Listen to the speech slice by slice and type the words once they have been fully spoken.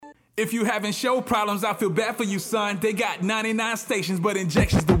If you having show problems, I feel bad for you, son. They got 99 stations, but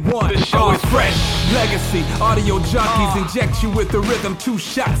injection's the one. The show is fresh. Legacy, audio junkies inject you with the rhythm. 2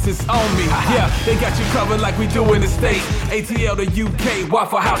 shots, it's on me. Yeah, they got you covered like we do in the States. ATL to UK,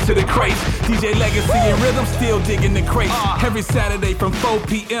 Waffle House to the crates. DJ Legacy and Rhythm still digging the crates. Every Saturday from 4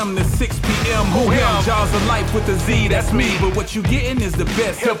 p.m. to 6 p.m. Who him? Jaws of Life with the Z, that's me. But what you getting is the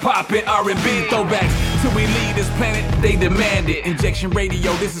best hip-hop and R&B throwbacks. Till we leave this planet, they demand it. Injection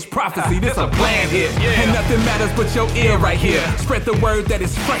Radio, this is prophecy, this a plan hit. And nothing matters but your ear right here. Spread the word that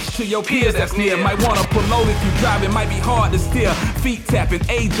is fresh to your peers that's near. Might wanna promote if you drive, it might be hard to steer. Feet tapping,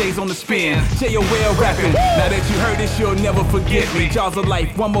 AJ's on the spin, J.O.L. rapping. Now that you heard this, you'll never forget me. Jaws of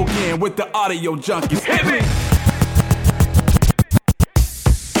Life, one more again with the audio junkies. Hit me!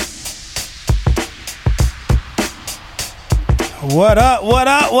 What up, what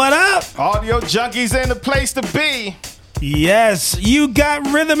up, what up? Audio junkies in the place to be. Yes, you got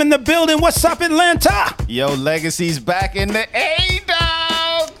Rhythm in the building. What's up, Atlanta? Yo, Legacy's back in the A,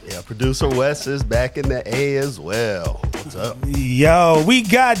 dog. Yeah, producer Wes is back in the A as well. What's up? Yo, we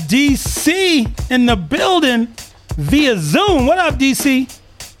got DC in the building via Zoom. What up, DC?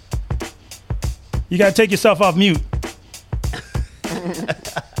 You gotta take yourself off mute.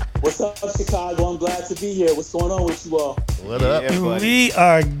 What's up, Chicago? I'm glad to be here. What's going on with you all? What up? We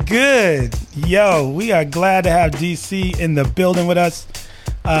are good. Yo, we are glad to have DC in the building with us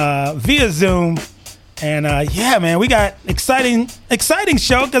via Zoom. And yeah, man, we got exciting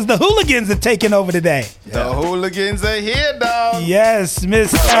show because the hooligans are taking over today. The hooligans are here, dog. Yes,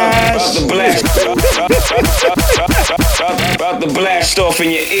 Miss Ash. About to blast off in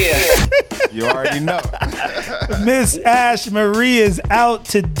your ear. You already know. Miss Ash Marie is out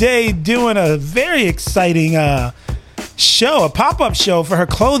today doing a very exciting show, a pop-up show for her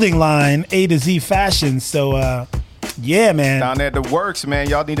clothing line, A to Z Fashion. So, yeah, man. Down there at the Works, man.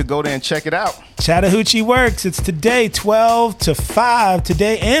 Y'all need to go there and check it out. Chattahoochee Works. It's today, 12 to 5,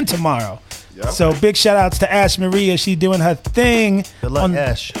 today and tomorrow. Yep. So big shout outs to Ash Maria. She's doing her thing. Good luck,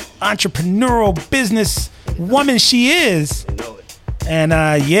 Ash. Entrepreneurial business woman she is. I know it. And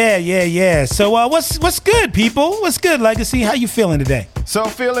yeah. So what's good, people? What's good, Legacy? How you feeling today? So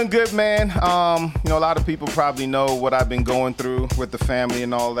feeling good, man. A lot of people probably know what I've been going through with the family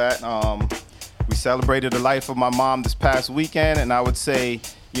and all that. We celebrated the life of my mom this past weekend, and I would say,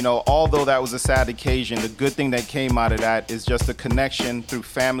 although that was a sad occasion, the good thing that came out of that is just the connection through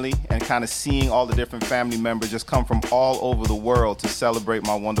family and kind of seeing all the different family members just come from all over the world to celebrate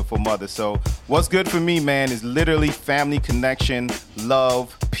my wonderful mother. So what's good for me, man, is literally family connection,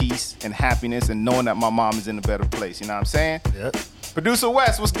 love, peace, and happiness, and knowing that my mom is in a better place. You know what I'm saying? Yep. Producer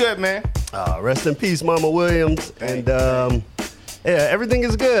Wes, what's good, man? Rest in peace, Mama Williams. And everything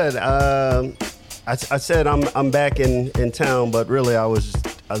is good. I said I'm back in town, but really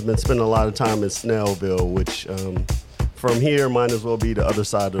I've been spending a lot of time in Snellville, which from here might as well be the other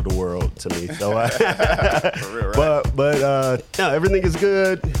side of the world to me. So, For real, right? but everything is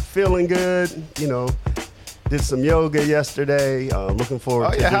good, feeling good. Did some yoga yesterday. Looking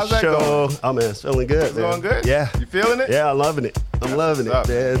forward to the how's that show. going? Oh man, it's feeling good. It's going good? Yeah. You feeling it? Yeah, I'm loving it. I'm loving it,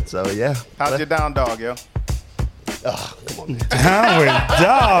 man. So yeah. How's your down dog, yo? Oh, come on, man. Howard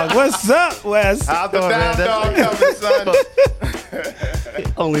Dog, what's up, Wes? How's the down dog coming, son?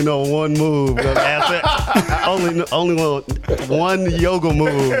 Only know one move. Only know one yoga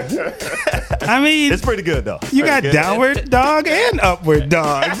move. I mean, It's pretty good though. you got Pretty good. downward dog and upward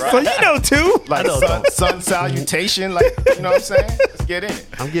dog, so you know too. Like sun salutation, like, you know what I'm saying? Let's get in it.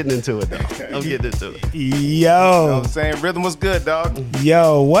 I'm getting into it though. I'm getting into it. You know what Yo, I'm saying? Rhythm was good, dog.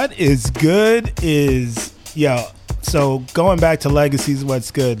 what is good is, so going back to legacies,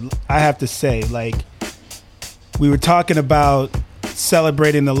 what's good, I have to say, like, we were talking about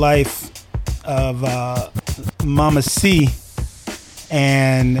celebrating the life of Mama C,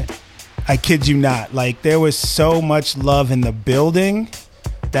 and I kid you not, like, there was so much love in the building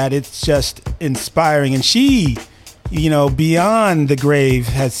that it's just inspiring. And she, beyond the grave,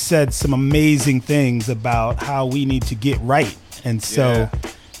 has said some amazing things about how we need to get right. And so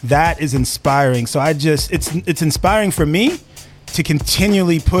that is inspiring. So it's inspiring for me to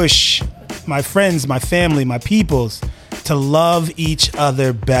continually push my friends, my family, my peoples to love each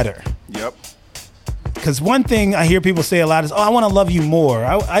other better. Yep. Because one thing I hear people say a lot is, I want to love you more.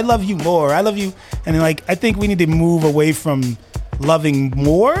 I love you more. I love you. And I think we need to move away from loving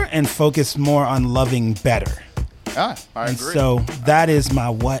more and focus more on loving better. I And agree. so that is my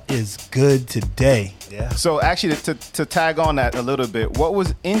what is good today. Yeah. So actually, to tag on that a little bit, what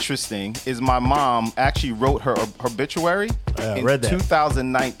was interesting is my mom actually wrote her obituary in read that.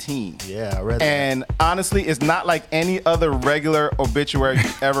 2019. Yeah, I read that. And honestly, it's not like any other regular obituary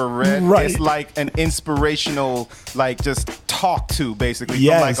you've ever read. Right. It's like an inspirational, like just talk to basically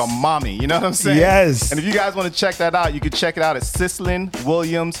Yes. from like a mommy. You know what I'm saying? Yes. And if you guys want to check that out, you can check it out at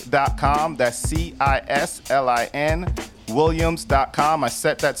CislinWilliams.com. That's CISLIN. Williams.com. I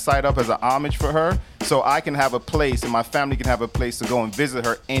set that site up as an homage for her so I can have a place and my family can have a place to go and visit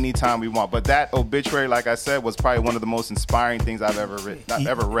her anytime we want. But that obituary, like I said, was probably one of the most inspiring things I've ever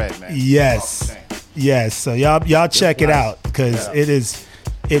read, man. Yes. Yes. So y'all check it out because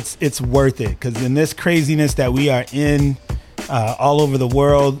it's worth it. Because in this craziness that we are in all over the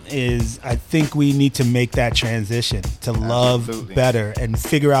world I think we need to make that transition to love better and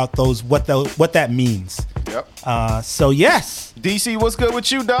figure out what that means. Yep. So yes. DC, what's good with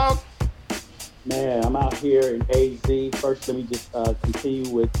you, dog? Man, I'm out here in AZ. First, let me just continue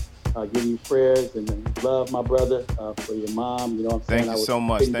with giving you prayers and love, my brother, for your mom. You know what I'm saying? Thank you so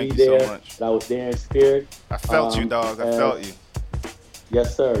much. Thank you so much. But I was there in spirit. I felt you, dog. I felt you.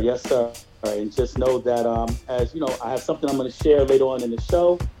 Yes, sir. Yes, sir. And just know that, as you know, I have something I'm going to share later on in the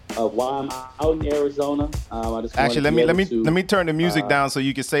show of why I'm out in Arizona. I just Actually, let me turn the music down so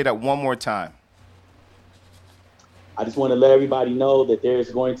you can say that one more time. I just want to let everybody know that there's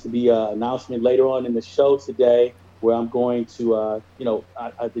going to be an announcement later on in the show today where I'm going to,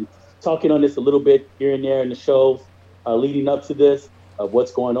 I've been talking on this a little bit here and there in the shows leading up to this, of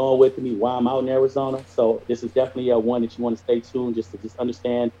what's going on with me, why I'm out in Arizona. So this is definitely one that you want to stay tuned just to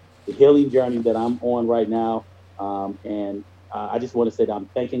understand the healing journey that I'm on right now. I just want to say that I'm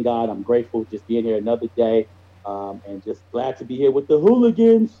thanking God. I'm grateful just being here another day. And just glad to be here with the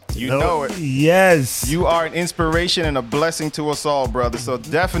hooligans. You know it. Yes. You are an inspiration and a blessing to us all, brother. So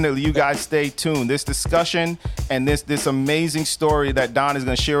definitely you guys stay tuned. This discussion and this amazing story that Don is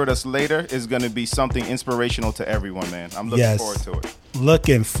going to share with us later is going to be something inspirational to everyone, man. I'm looking forward to it.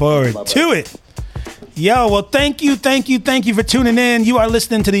 Looking forward to it. Yo, well, thank you for tuning in. You are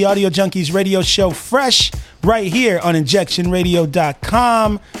listening to the Audio Junkies radio show fresh right here on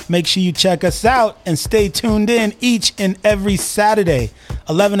injectionradio.com. Make sure you check us out and stay tuned in each and every Saturday,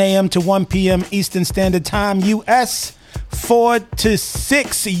 11 a.m. to 1 p.m. Eastern Standard Time, U.S., 4 to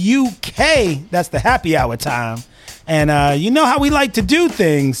 6 UK. That's the happy hour time. And you know how we like to do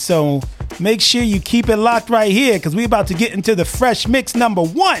things, so make sure you keep it locked right here because we're about to get into the fresh mix number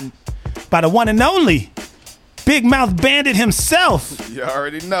 1 by the one and only Big Mouth Bandit himself. You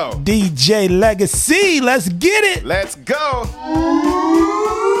already know. DJ Legacy. Let's get it. Let's go.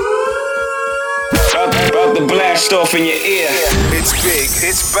 About to blast off in your ear. It's big,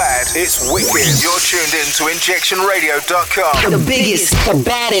 it's bad, it's wicked. You're tuned in to injectionradio.com. The biggest, the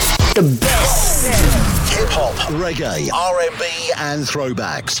baddest, the best. Hip-hop, reggae, R&B, and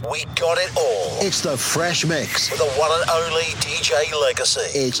throwbacks. We got it all. It's the Fresh Mix with the one and only DJ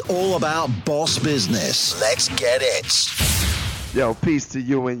Legacy. It's all about boss business. Let's get it. Yo, peace to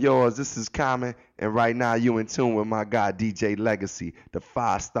you and yours. This is Common, and right now you in tune with my guy DJ Legacy, the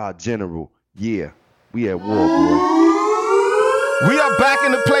 5-star general. Yeah, we at war, boy. We are back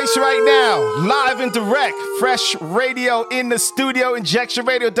in the place right now, live and direct, fresh radio in the studio,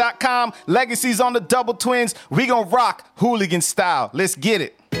 injectionradio.com, Legacy's on the Double Twins. We gonna rock hooligan style. Let's get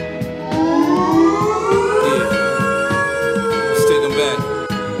it. Yeah. Let's take them back.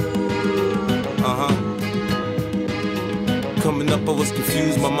 Coming up, I was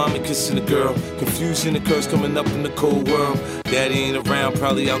confused. My mommy kissing a girl. Confusion occurs coming up in the cold world. Daddy ain't around,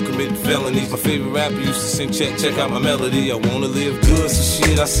 probably out committing felonies. My favorite rapper used to sing, check out my melody. I wanna live good, so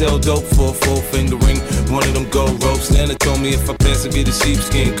shit, I sell dope for a 4-finger ring. One of them gold ropes. Nana told me if I pass, I get a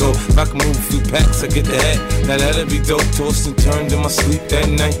sheepskin coat. If I can move a few packs, I get the hat. Now that'd be dope. Tossed and turned in my sleep that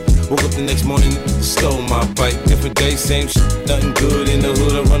night. Woke up the next morning, stole my bike. Different day, same shit, nothing good in the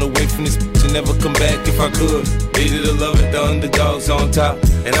hood. I run away from this bitch and never come back if I could. Hated to love it, the underdogs on top.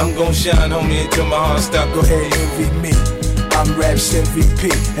 And I'm gon' shine, homie, until my heart stop. Go ahead, envy me. I'm Raps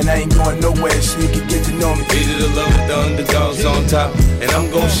MVP, and I ain't going nowhere, so you can get to know me. Hated to love it, the underdogs on top. And I'm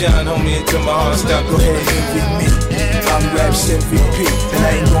gon' shine, homie, until my heart stop. Go ahead, envy me. I'm Raps MVP, and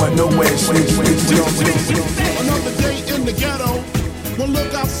I ain't going nowhere, so you can get to know me. Another day in the ghetto. One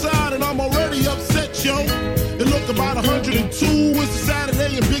look outside and I'm already upset, yo. It look about 102. It's a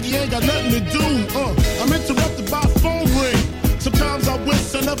Saturday and Biggie ain't got nothing to do. I'm interrupted by a phone ring. Sometimes I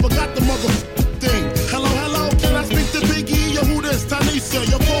wish I never got the mother thing. Hello, can I speak to Biggie? Yo, who this? Tanisha,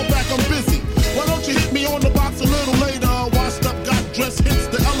 your phone back, I'm busy. Why don't you hit me on the box a little later? Washed up, got dressed, hits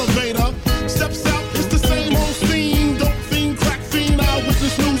the elevator. Steps out, it's the same old scene. Dope fiend, crack fiend, I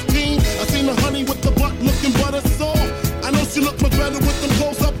witness loose team. I seen the honey with the butt looking butter soft. I know she look much better with them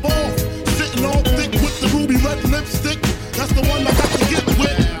clothes up off. Sitting all thick with the ruby red lipstick. That's the one I got to get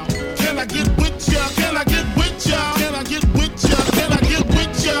with. Can I get with ya? Can I get with ya? Can I get with ya? Can I get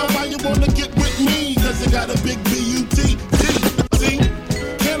with ya? Why you wanna get with me? Cause it got a big B-U-T. See?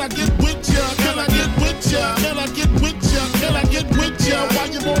 Can I get with ya? Can I get with ya? Can I get with ya? Can I get with ya? Why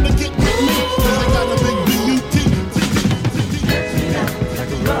you wanna get with me? Cause it got a big B-U-T.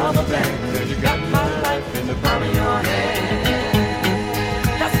 Like a rubber band, girl, you got my life in the palm of your hand.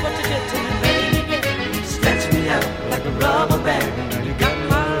 That's what you did to me, baby. Stretch me out like a rubber band, girl, you got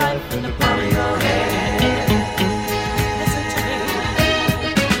my life in the palm of your hand. Listen to me.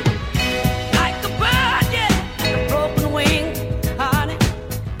 Like a bird, yeah, a broken wing, honey.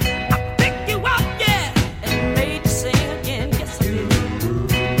 I picked you up, yeah, and made you sing again. Yes, I did.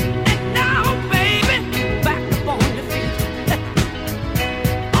 And now, baby, back up on your feet.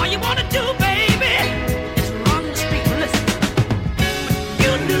 All you wanna do, baby, is run the street. Listen,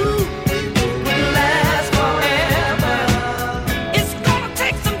 you knew it wouldn't last forever. It's gonna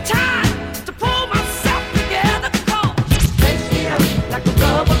take some time to pull myself together. Come on, stretch me out like a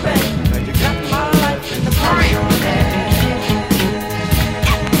rubber band. You got my life in the palm of your hand.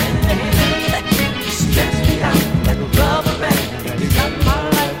 Stretch me out like a rubber band. You got my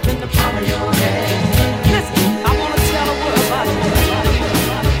life in the palm of your hand. Listen, I wanna tell the world about you.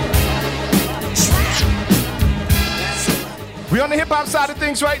 We on the hip hop side of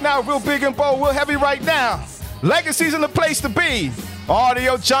things right now, real big and bold, real heavy right now. Legacy's in the place to be.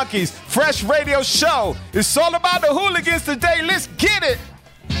 Audio Junkies, Fresh Radio Show. It's all about the hooligans today. Let's get it.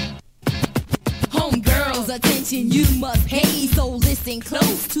 Homegirls, attention you must pay, so listen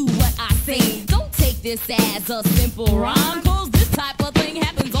close to what I say. Don't take this as a simple rhyme, cause this type of thing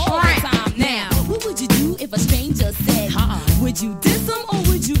happens all the time. Now, what would you do if a stranger said, would you diss them or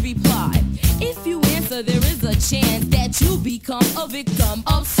would you reply? If you answer, there is a chance that you'll become a victim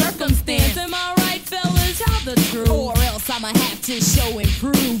of circumstance. Am I right, fellas? Tell the truth, or else I'ma have to show and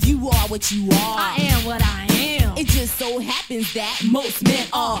prove you are what you are. I am what I am. It just so happens that most men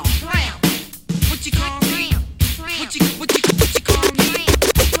are. What you call me? What you call me? What you call me?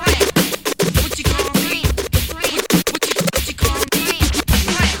 What you call me?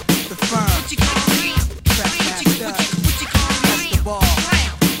 The firm. What you call me? What you call me? That's the ball.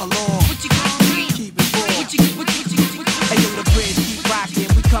 Along. What you call me? Keep it raw. Hey yo, the bridge keep rocking.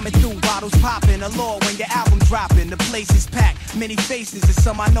 We coming through, bottles popping. Along when your album dropping, the place is packed. Many faces, and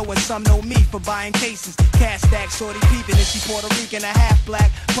some I know and some know me for buying cases. Cash stack, shorty peeping, and she Puerto Rican, a half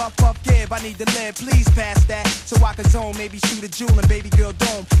black. Puff, puff, give, I need to live, please pass that. So I can zone, maybe shoot a jewel and baby girl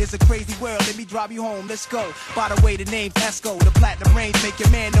dome. It's a crazy world, let me drive you home, let's go. By the way, the name's Esco, the platinum range, make your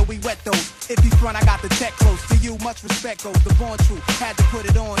man know we wet those. If you front, I got the tech close. To you, much respect goes, the born truth. Had to put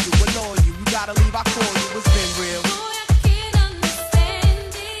it on you, allure you. You gotta leave, I call you, it's been real.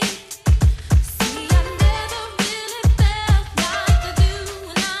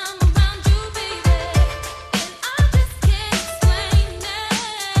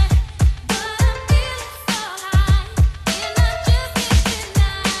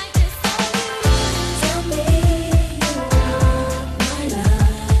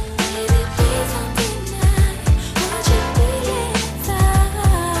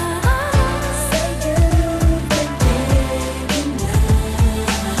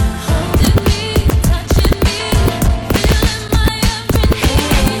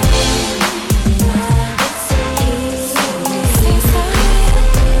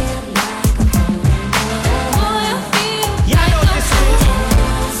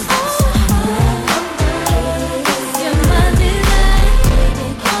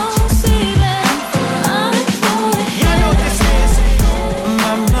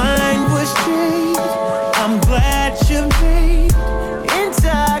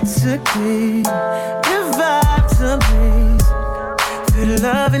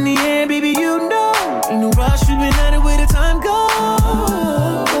 Love in the end, baby, you know. Ain't no rush, we've been at it where the time goes.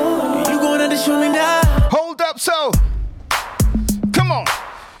 You gonna show me now. Hold up, so come on.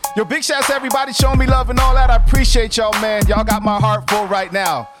 Yo, big shouts to everybody showing me love and all that. I appreciate y'all, man. Y'all got my heart full right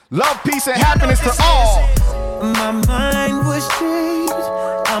now. Love, peace, and happiness to all. My mind was changed.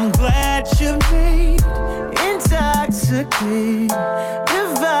 I'm glad you made intoxicated.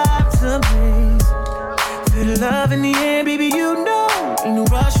 Your vibes amazing. Feel the love in the end, baby, you know. Ain't no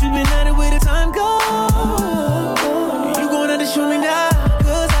rush, we've been at it where the time goes. You gonna show me now.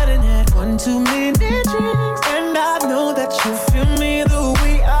 Cause I done had one too many drinks. And I know that you feel me the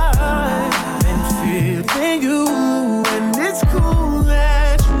way I've been feeling you. And it's cool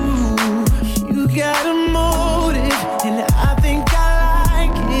that you got a motive. And I think I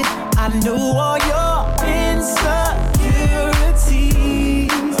like it. I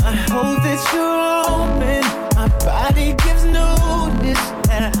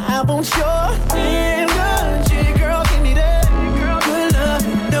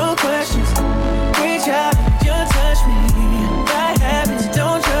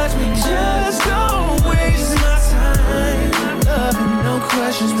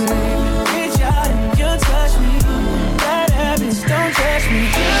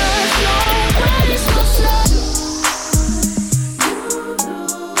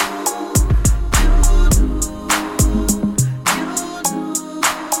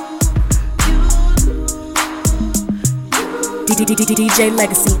DJ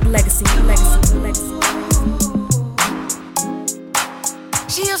Legacy.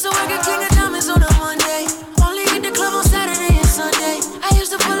 She used to work at King of Diamonds on a Monday. Only hit the club on Saturday and Sunday. I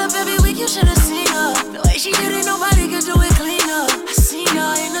used to pull up every week, you should have seen her. The way she did it, nobody could do it cleaner. I seen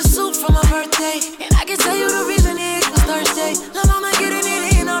her in a suit for my birthday, and I can tell you the reason it was Thursday. Lil' mama getting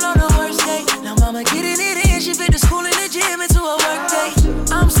it in all on the worst day. Lil' mama getting it in, she fit the school and the gym into a work day.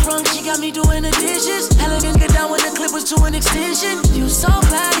 I'm sprung, she got me doing the dishes. Elegant get down when the clip was to an extension. You so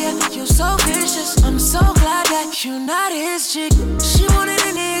bad, yeah, you so vicious. I'm so glad that you not his chick. She wanted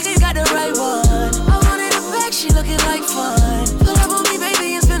a nigga, got the right one. I wanted a bag, she looking like fun. Pull up on me,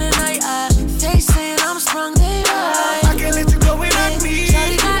 baby, and spend the night. They saying I'm sprung, they right. I can't let you go without me.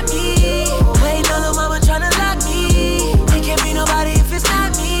 Shawty got me. Wait, no, little mama tryna lock me. It can't be nobody if it's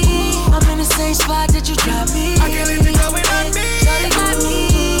not me. I'm in the same spot that you dropped me. I can't let you go without me. Shawty got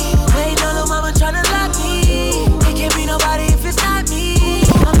me. Wait, no, little mama tryna lock me. It can't be nobody if it's not me.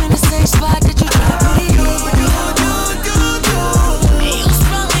 I'm in the same spot that you dropped me. You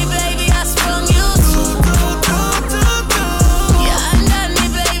sprung me, baby, I sprung you too. Yeah, undone me,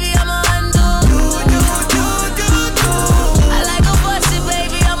 baby, I'm a undo. I like a bossy,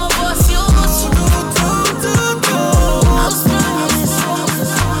 baby, I'm a boss you too. I'm sprung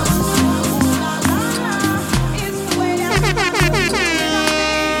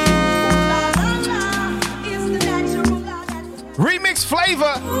Remix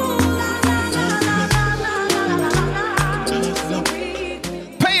flavor.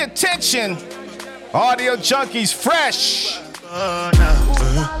 Pay attention. Audio Junkies fresh.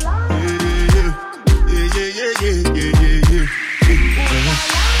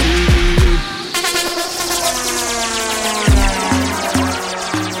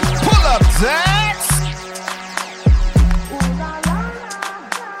 Pull up, Zax.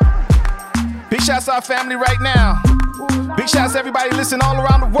 Big shouts to our family right now. Big shouts to everybody listening all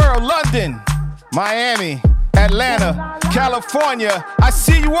around the world. London, Miami, Atlanta, California. I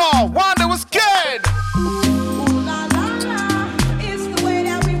see you all. Wanda, was good.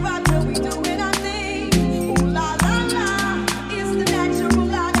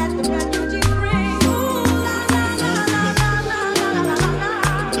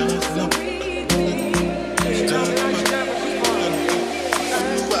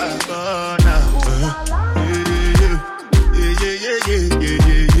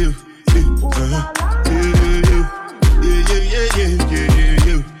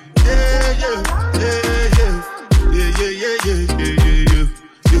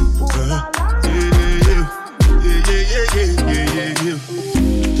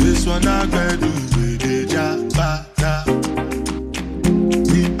 This one I can do with the jabba.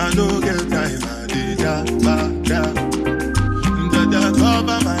 Me, I don't get time at the jabba. Dada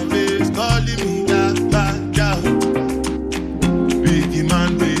cover my face, calling me jabba. Biggie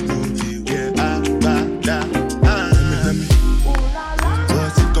man, we don't see where abada.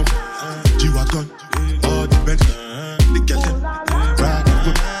 What's it come? G-Wagon, all the bench, the girl them, ride and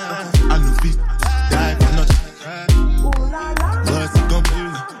whip. I know feet, die for nothing. What's it come?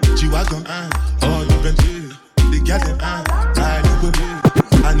 G-Wagon, all the bench, the girl them, ride and whip.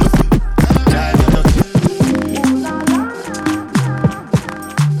 I know feet, die for nothing.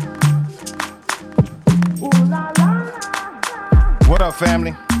 What up,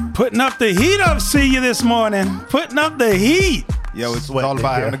 family? Putting up the heat up, see you this morning. Putting up the heat. Yo, it's all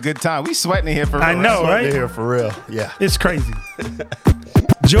about having a good time. We sweating in here for real. I know, right? Here for real. Yeah. It's crazy.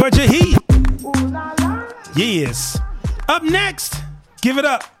 Georgia Heat. Yes. Up next, give it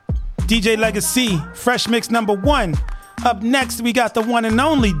up. DJ Legacy, Fresh Mix #1. Up next, we got the one and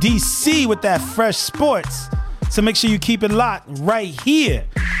only DC with that Fresh Sports. So make sure you keep it locked right here.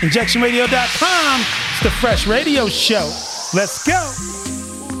 InjectionRadio.com. It's the Fresh Radio Show. Let's go.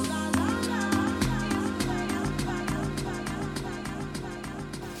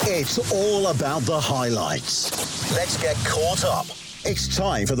 It's all about the highlights. Let's get caught up. It's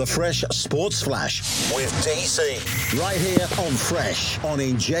time for the Fresh Sports Flash with DC. Right here on Fresh on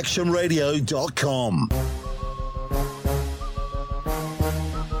InjectionRadio.com.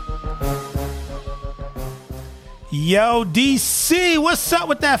 Yo, DC, what's up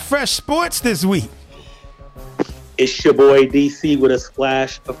with that Fresh Sports this week? It's your boy DC with a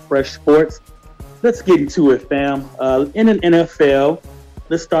splash of Fresh Sports. Let's get into it, fam. In an NFL,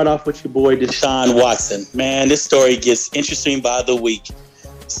 let's start off with your boy Deshaun Watson. Man, this story gets interesting by the week.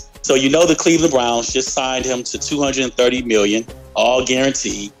 So you know the Cleveland Browns just signed him to $230 million, all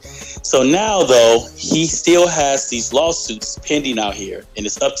guaranteed. So now, though, he still has these lawsuits pending out here, and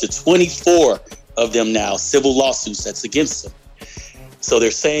it's up to 24 of them now, civil lawsuits that's against him. So they're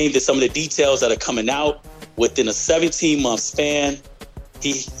saying that some of the details that are coming out within a 17-month span,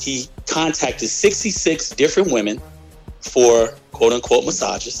 he contacted 66 different women for quote-unquote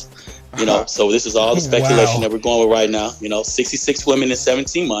massages. You know, so this is all the speculation that we're going with right now. You know, 66 women in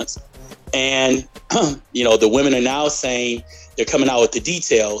 17 months. And, you know, the women are now saying they're coming out with the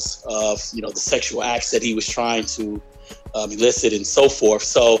details of, you know, the sexual acts that he was trying to elicit and so forth.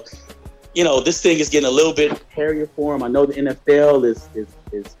 So, you know, this thing is getting a little bit hairier for him. I know the NFL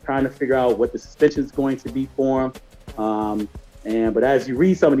is trying to figure out what the suspension is going to be for him. But as you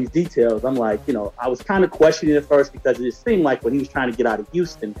read some of these details, I'm like, you know, I was kind of questioning it first because it just seemed like when he was trying to get out of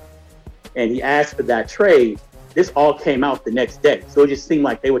Houston and he asked for that trade, this all came out the next day. So it just seemed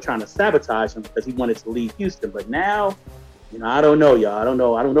like they were trying to sabotage him because he wanted to leave Houston. But now, you know, I don't know, y'all. I don't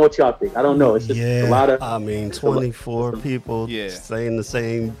know what y'all think. I don't know. It's just a lot of... I mean, 24 people saying the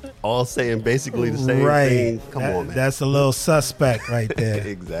same, all saying basically the same thing. Come on, man. That's a little suspect right there.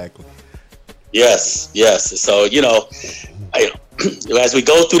 Exactly. Yes. So, you know, as we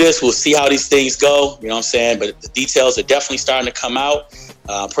go through this, we'll see how these things go. You know what I'm saying? But the details are definitely starting to come out.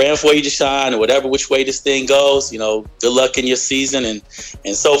 Praying for you, Deshaun, or whatever which way this thing goes. You know, good luck in your season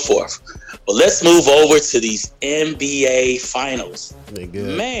and so forth. But let's move over to these NBA Finals.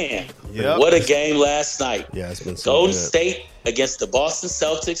 Man, what a game last night. Yeah, it's been so Golden good. State against the Boston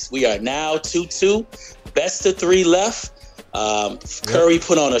Celtics. We are now 2-2. Best of 3 left. Curry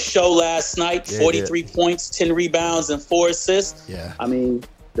put on a show last night. 43 points, 10 rebounds, and 4 assists. Yeah. I mean,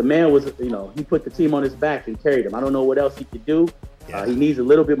 the man was, you know, he put the team on his back and carried him. I don't know what else he could do. He needs a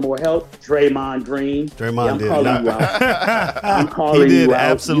little bit more help. Draymond Green. Draymond did not. I'm calling he you did out.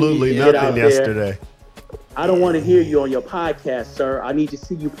 absolutely nothing yesterday. I don't want to hear you on your podcast, sir. I need to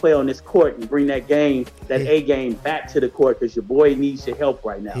see you play on this court and bring that A game back to the court because your boy needs your help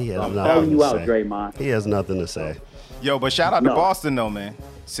right now. So I'm calling you out, Draymond. He has nothing to say. Yo, but shout out to Boston though, man.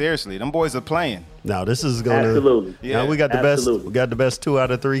 Seriously, them boys are playing. Now this is gonna absolutely. Now we got the best. We got the best 2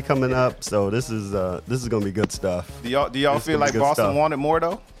 out of 3 coming up. So this is gonna be good stuff. Do y'all feel like Boston wanted more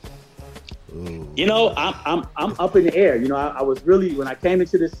though? Ooh. You know, I'm up in the air. You know, I was really, when I came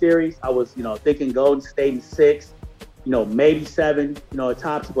into this series, I was, you know, thinking Golden State in 6, you know, maybe 7, you know, at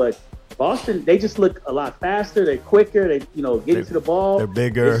tops. But Boston, they just look a lot faster. They're quicker. They, you know, getting to the ball. They're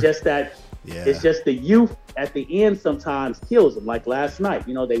bigger. It's just that. Yeah. It's just the youth at the end sometimes kills them. Like last night,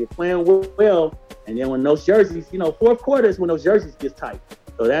 you know, they were playing well, and then when those jerseys, you know, fourth quarter is when those jerseys get tight.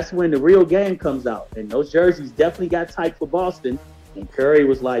 So that's when the real game comes out. And those jerseys definitely got tight for Boston. And Curry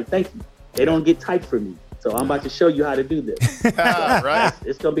was like, "Thank you. They don't get tight for me. So I'm about to show you how to do this." Right?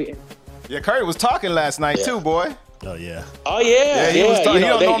 It's gonna be. Yeah, Curry was talking last night too, boy. Oh yeah. Oh yeah. He was talking. You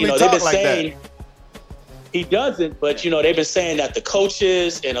know, He don't normally talk like that. He doesn't, but, you know, they've been saying that the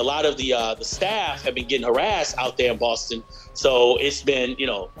coaches and a lot of the staff have been getting harassed out there in Boston. So it's been, you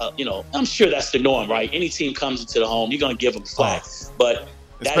know, I'm sure that's the norm, right? Any team comes into the home, you're going to give them flack. But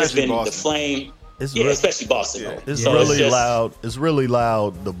that has been Boston. The flame. Especially Boston. Yeah. It's so really loud. It's really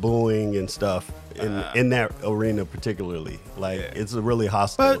loud, the booing and stuff in that arena particularly. Like, it's a really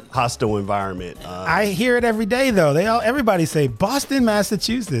hostile environment. I hear it every day, though. Everybody say, Boston,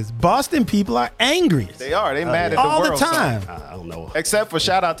 Massachusetts. Boston people are angry. They are. They mad at the all world. the time. I don't know. Except for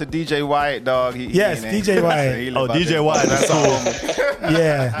shout out to DJ Wyatt, dog. DJ Wyatt. DJ Wyatt. That's cool.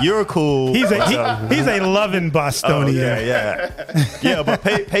 Yeah. You're cool. He's a loving Bostonian. Yeah, but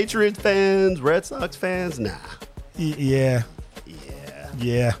Patriots fans, Red Sox fans, nah. Yeah.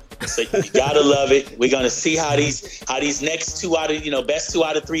 So you gotta love it. We're gonna see how these next 2 out of, best 2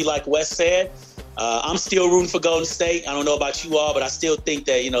 out of 3, like Wes said. I'm still rooting for Golden State. I don't know about you all, but I still think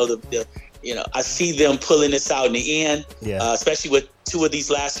that I see them pulling this out in the end. Yeah. Especially with 2 of these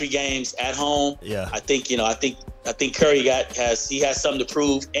last 3 games at home. Yeah. I think Curry has something to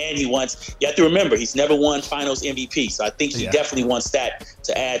prove, and you have to remember, he's never won Finals MVP, so I think he definitely wants that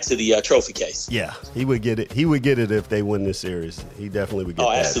to add to the trophy case. Yeah, he would get it. He would get it if they win this series. He definitely would get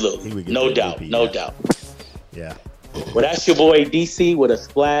that. Absolutely. He would get no that doubt, MVP, no doubt. Yeah. Well, that's your boy DC with a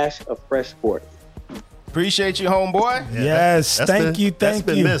splash of fresh sport. Appreciate you, homeboy. Yeah, yes, thank you. That's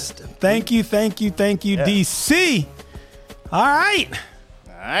been missed. Thank you, DC. All right.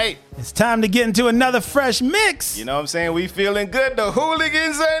 It's time to get into another fresh mix. You know what I'm saying? We feeling good. The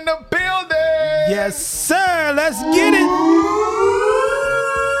hooligans are in the building. Yes, sir. Let's get it.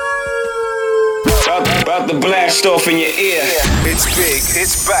 About to blast off in your ear. It's big,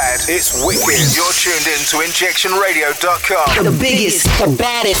 it's bad, it's wicked. You're tuned in to InjectionRadio.com. The biggest, the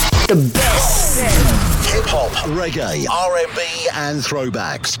baddest, the best. Hip-hop, reggae, R&B, and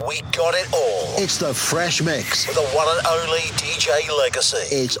throwbacks. We got it all. It's the Fresh Mix with the one and only DJ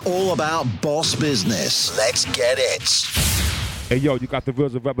Legacy. It's all about boss business. Let's get it. Hey, yo, you got the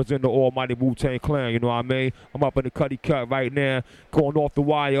RZA representing the almighty Wu-Tang Clan, you know what I mean? I'm up in the Cuddy Cut right now, going off the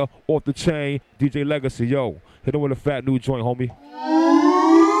wire, off the chain, DJ Legacy, yo. Hit him with a fat new joint, homie.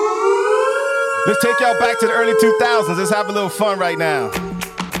 Let's take y'all back to the early 2000s. Let's have a little fun right now.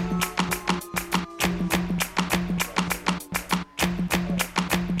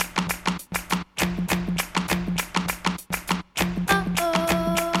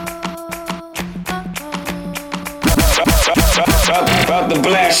 About the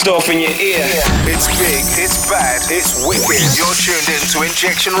blast off in your ear. It's big, it's bad, it's wicked. You're tuned in to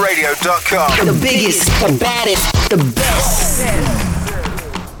injectionradio.com. The biggest, the baddest, the best.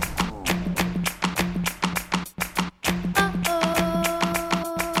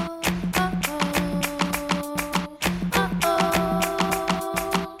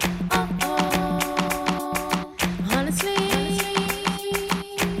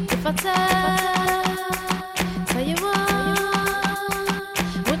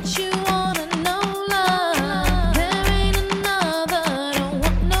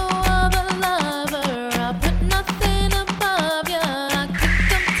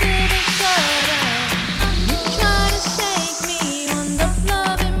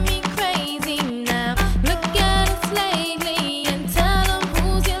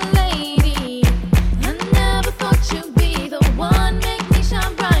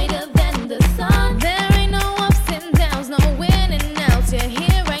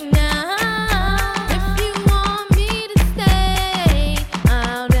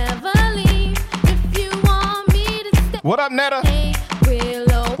 What up, Netta?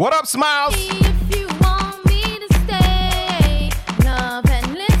 What up, Smiles? If you want me to stay, love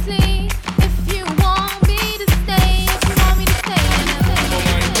endlessly. If you want me to stay, if you want me to stay, Come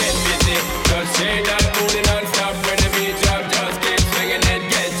on, get busy. Just shake that booty non-stop when the beat drop. Just keep swinging and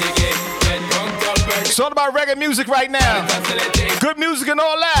get jiggy. Get drunk up and It's all about reggae music right now. Good music and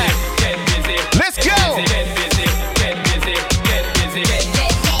all that. get busy. Let's go. Get busy. Get busy. Get busy.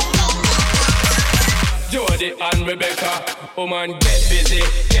 Jody and Rebecca, oh man, get busy,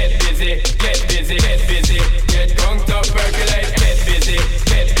 get busy, get busy, get busy, get drunk up, percolate, get busy,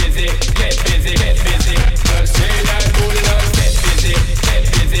 get busy, get busy, get busy. Just say that booty now, get busy, get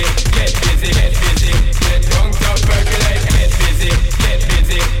busy, get busy, get busy, get drunk up, percolate, get busy, get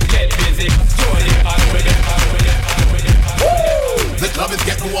busy, get busy. Jody and Rebecca, the club is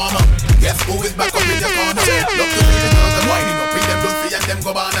getting warmer. Guess who is back up in the corner? Look to the girls and winding up in them Lucy and them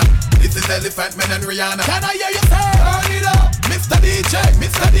Gabbana. This is Elephant Man and Rihanna. Can I hear you say? Turn it up, Mr. DJ,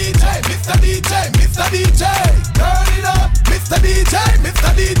 Mr. DJ, Mr. DJ, Mr. DJ. Turn it up, Mr. DJ, Mr.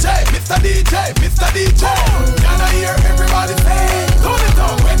 DJ, Mr. DJ, Mr. DJ. Can I hear everybody say? Turn it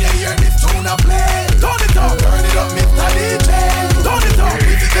up when you hear this tune I play. Turn it up, Mr. DJ. Turn it up,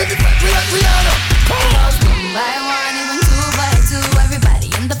 this is Elephant Man and Rihanna. One by one, even two by two. Everybody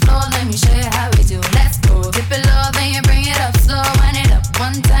in the floor, let me show you how we do. Let's go. Dip it low, then you bring it up slow. Wind it up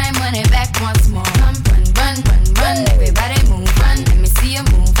one time, wind it back once more. Run, run, run, run, run. Everybody move, run. Let me see you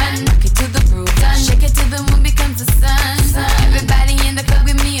move, and rock it to the groove. Done. Shake it till the moon becomes the sun. Everybody in the club,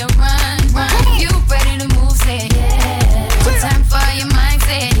 give me a run, run. You ready to move? Say yeah. One time for your mind,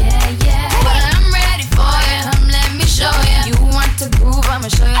 say yeah, yeah. Well, I'm ready for you. Let me show you. You want to groove? I'ma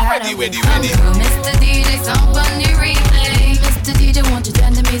show you how to move. Mr. DJ, song on the replay. Mr. DJ, won't you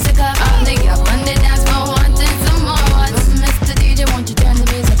turn the music up? All the girls on the dance floor wanting some more. Mr. DJ, won't you turn the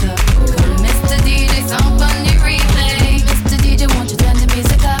music up? Mr. DJ, song on the replay. Mr. DJ, won't you turn the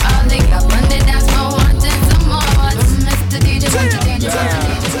music up? All the girls on the dance floor wanting some more. Mr. DJ, won't you turn the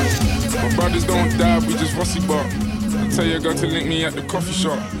music up? My brothers don't die, we just rusty bark. Tell your girl to link me at the coffee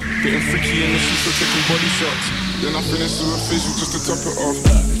shop. Getting freaky in the streets for taking body shots. Then I finish with a facial just to top it off.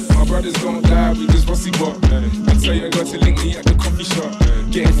 My brothers don't die, we just rusty bark. I tell your girl to link me at the coffee shop.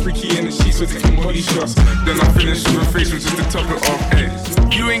 Getting freaky in the sheets for taking body shots. Then I finish with a facial just to top it off. Hey,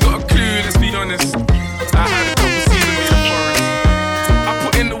 you ain't got a clue, let's be honest. I had a couple seasons in the forest. I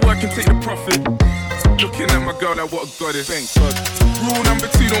put in the work and take the profit. Looking at my girl, like what a goddess. Thank God. Rule number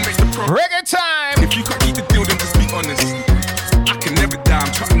 2, don't make the profit. Reggae time. If you can't eat the deal, then just be honest. I can never die,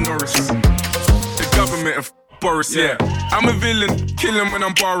 I'm Chuck Norris. The government of Boris, yeah. I'm a villain, killing when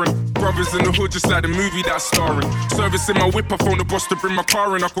I'm barring. Brothers in the hood, just like the movie that's starring. Servicing my whip, I phone the boss to bring my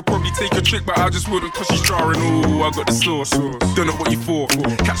car in. I could probably take a trick, but I just wouldn't cause she's jarring. Ooh, I got the sauce. Don't know what you for.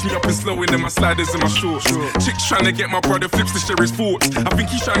 Catch me up and slow in my sliders and my shorts. Chicks trying to get my brother flips to share his thoughts. I think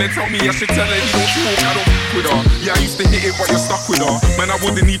he's trying to tell me I should tell her he don't talk. I don't f with her. Yeah, I used to hit it, but you're stuck with her. Man, I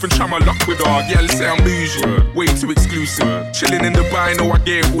wouldn't even try my luck with her. Yeah, let's say I'm bougie, way too exclusive. Chilling in Dubai, know I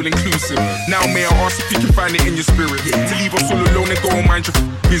get it all inclusive. Now may I ask if you can find it in your spirit to leave us all alone and go and mind your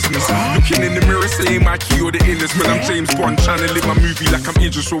business. Looking in the mirror, saying my key or the illest. Man, I'm James Bond, trying to live my movie like I'm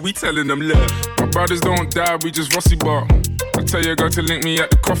Idris. What we telling them, look. My brothers don't die, we just Rossi bar. I tell your girl to link me at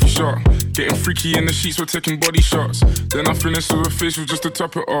the coffee shop. Getting freaky in the sheets, we're taking body shots. Then I finish with a facial just to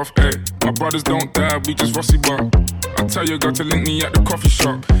top it off. Ay, my brothers don't die, we just Rossi bar. I tell your girl to link me at the coffee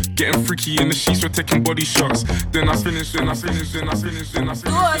shop. Getting freaky in the sheets, we're taking body shots. Then I finish. So we have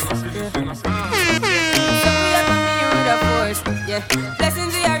a meal with a force, yeah.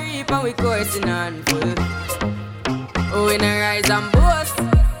 Blessings we are reap and we coursing on full. Oh, we no rise and boast.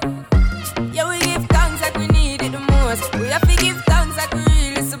 Yeah, we give thanks like we need it the most. We have to give thanks like we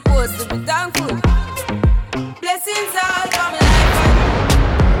really supposed to be thankful. Blessings all for my life.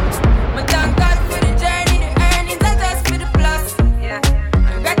 My thank God for the journey, the earnings are just for the plus. Yeah,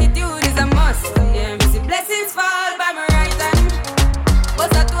 and gratitude is a must. Yeah, we see blessings fall by my right hand.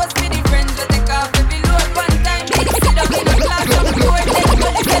 But I toast for the friends that take off every load one time. They sit up in the class of the board. They go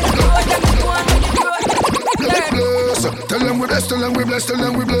to the road and we go on with the road. Tell them we're blessed, tell them we're blessed, tell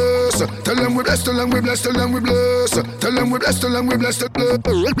them we're blessed. Tell them we're blessed, tell them we're blessed, tell them we're blessed. Tell them we're blessed, tell them we're blessed, tell them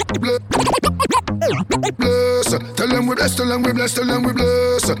we're blessed. Tell them we're blessed, tell them we're blessed, tell them we're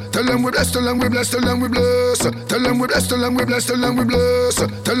blessed. Tell them we're blessed, tell them we're blessed, tell them we're blessed. Tell them we're blessed, tell them we're blessed, tell them we're blessed.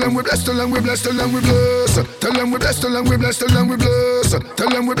 Tell them we're blessed, tell them we're blessed, tell them we're blessed. Tell them we're blessed, tell them we're blessed, tell them we're blessed. Tell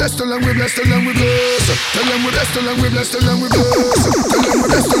them we're blessed, tell them we're blessed, tell them we're blessed. Tell them we're blessed, tell them we're blessed, tell them we're blessed. Tell them we're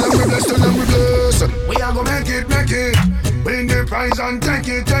blessed, tell them we're blessed, tell them we're blessed. We are gonna make it, make it. Win the prize and take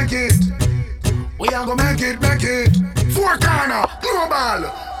it, take it. We are gonna make it, make it. Four corner,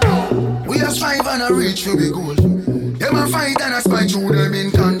 global. We are strive and a reach for the goal. Them a fight and a spy through them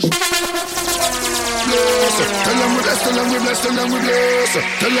in country. Tell them we're blessed, tell them we're blessed, tell them we're blessed.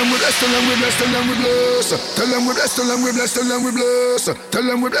 Tell them we're blessed, tell them we're blessed, tell them we're blessed. Tell them we're blessed, tell them we're blessed, tell them we're blessed. Tell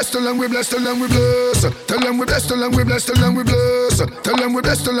them we're blessed, tell them we're blessed, tell them we're blessed. Tell them we're blessed, tell them we're blessed, tell them we're blessed. Tell them we're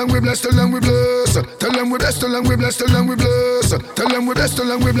blessed, tell them we're blessed, tell them we're blessed. Tell them we're blessed, tell them we're blessed, tell them we're blessed. Tell them we're blessed, tell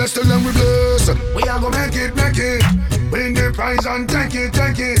them we're blessed, tell them we're blessed. We are gonna make it, make it. Win the prize and take it,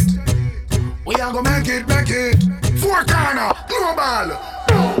 take it. We are gonna make it, make it. Four corner, global.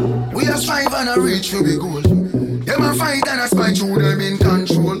 We are strive and a reach for the goal. Them a fight and a spy through them in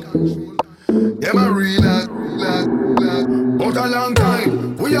control. Them a real but a long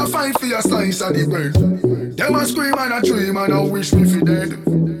time. We a fight for a slice of the bread. Them a scream and a dream and a wish me for dead.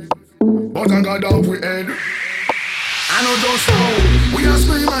 But I got off we head. I know just how. We a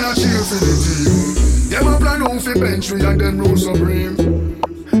scream and a cheer for the team. Them a plan out for bench and them roll supreme.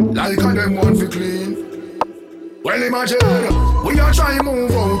 Like a them want for clean. Well imagine, we a try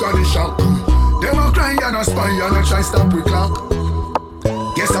move out of the shop. Them a cry and a spy and a try stop we clock.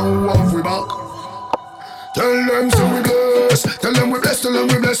 Guess how we want we back. Tell them so we bless. Tell them we bless, tell them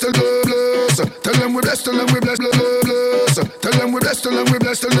we bless, tell them we bless. Tell them we bless, tell them we bless, bless. Tell them we bless, tell them we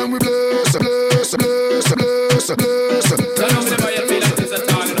bless, tell them we bless, bless, bless, bless, bless. Tell them whenever you feel like this at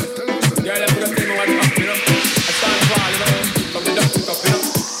all, you know. Girl, I'm gonna see me what's up, you know. I stand for all, you know. From the duck up, you know.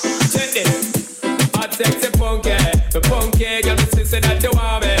 Check this. Hot sexy funky. The funky girl, the sister that you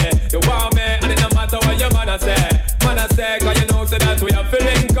want me. You want me, and it no matter what your man say. Man I say, cause you know so that we are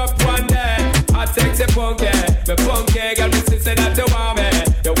filling up one day. Hot sexy funky. The funky girl, the sister that you want me.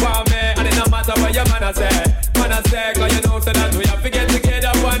 You want me, and it no matter what your man say. Man I say, cause you know so that we have to get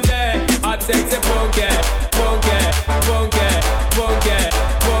together one day. Hot sexy funky. Funky, funky, funky,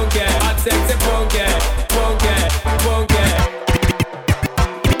 funky. Hot sexy funky. Funky, funky.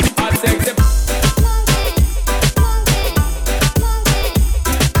 Hot sexy.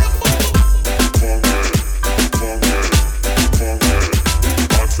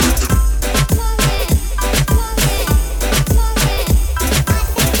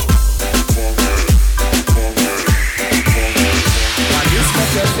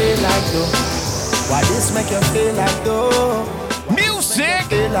 Why this make you feel like though? Music!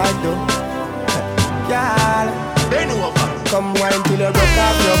 Feel like though? Girl, come wine till you broke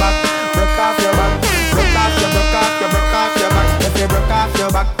off your back. Broke off your back. Broke off your, broke off your, broke off your back. If you broke off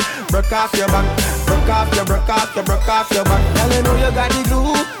your back, broke off your back. Broke off your, broke off your, broke off your back. Girl, you know you got the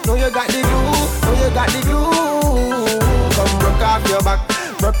glue. Know you got the glue. Know you got the glue. Come broke off your back.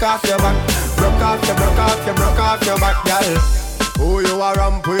 Broke off your back. Broke off your, broke off your, broke off your back, girl. Who you are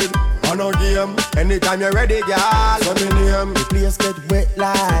ramp with? On a game, anytime you're ready, girl. So me name, the place get wet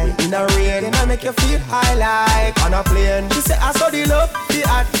like in a rain, and I make you feel high like on a plane. She say I saw the love, the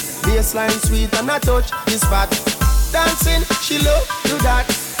art, baseline sweet and I touch the spot. Dancing, she love do that,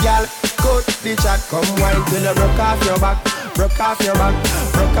 girl. Cut the chat, come wine till you broke off your back, broke off your back,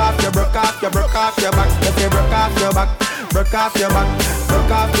 broke off your, broke off your, broke off your back. If you broke off your back, broke off your back,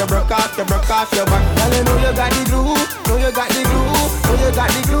 Broke off your back. Girl, you know you got the glue. Know you got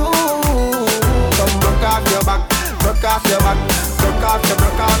the glue. Come broke off your back. Broke off your back. Broke off your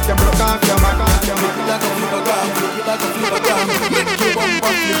back. Flip it like a flippergram. Make you bump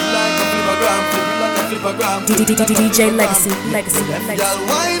up, flip like a flippergram. Flip it like a flippergram. DJ Legacy. Girl,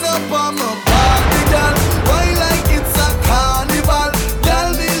 wind up on my body, girl. Wine like it's a carnival. Girl,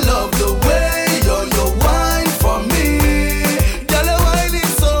 me love the way you wine for me. Girl, your wine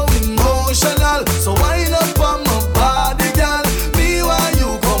is so emotional. So wind up on my body, girl. Me while you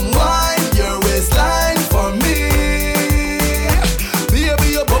come wine your waistline for me. Baby,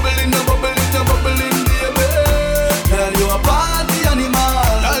 you're bubbling, baby. Girl, you a party animal.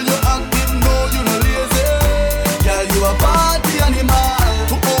 Girl, you active, no, you no lazy. Girl, you a party animal.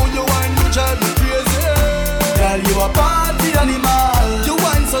 To own your wine, you drive me crazy. Girl, you a party animal. You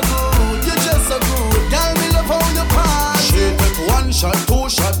wine so good, you just so good. Girl, me love how you party. She take 1 shot, 2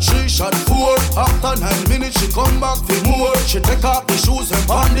 shot, 3 shot, 4. After 9 minutes, she come back for more. She take off the shoes and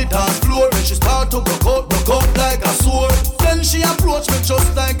pound the dance floor. Then she start to broke out like a sword. Then she approach me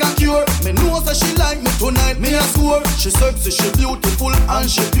just like a cure. Me know that she like me tonight, me a score. She sexy, she beautiful and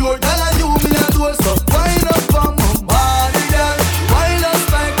she pure. Girl, you me a door, so wind up on my body, girl. Wind us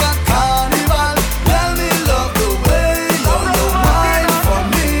like a carnival. Girl, me love the way you wine for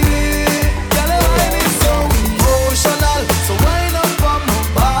me. Girl, your wine is so emotional. So wind up on my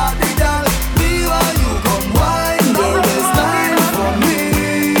body, girl. Me while you come wine your waistline for me.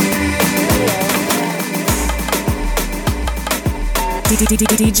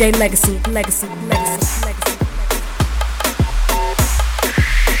 DJ Legacy.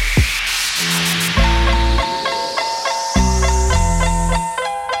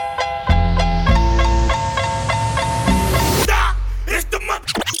 It's the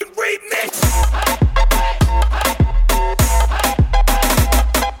motherfucking remix.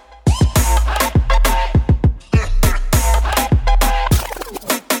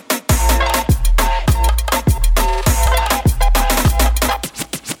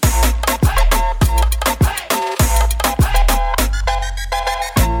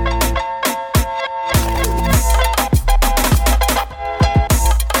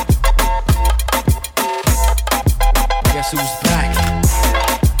 Guess who's back?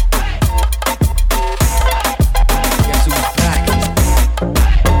 Guess who's back?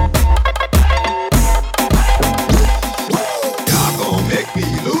 Y'all gon' make me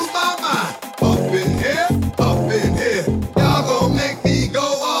lose my mind. Up in here. Y'all gon' make me go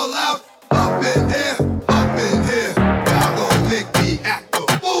all out. Up in here. Y'all gon' make me act a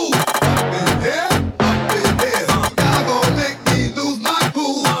fool. Up in here. Y'all gon' make me lose my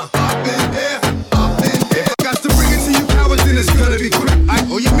cool. Up in here. Got to bring it to you cowards and it's gonna be quick.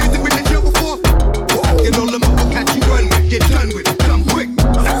 Oh, you made it with the jail before? Get all them up, catch you run with, get done with, come quick.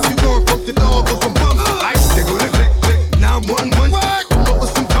 You gon' fuck the dog or some bums. They go to click, 911. Over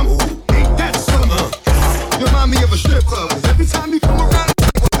some cum, ain't that summer? You remind me of a strip club. Every time you come around,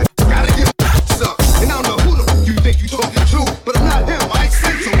 gotta get up. And I don't know who the fuck you think you talking to, but I'm not him. I ain't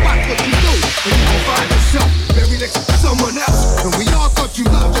slick, so watch what you do. And you gon' find yourself buried next to someone else. And we all thought you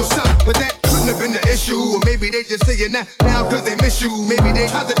loved yourself, but that couldn't have been the issue. Or maybe they just saying that now cause they miss you. Maybe they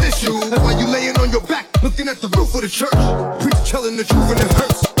tried to diss you. That's why you laying on your back, looking at the roof of the church. Preach telling the truth and it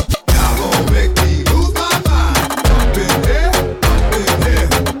hurts. Y'all gon' make me lose my mind. Up in here.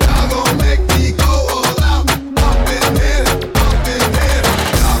 Y'all gon' make me go all out. Up in here.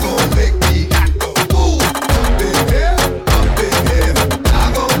 Y'all gon' make me act a fool. Up in here.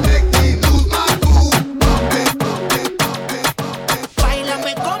 Y'all gon' make me lose my cool.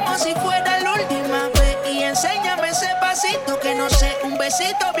 Báilame como si fuera la última vez y enséñame ese pasito que no sé, un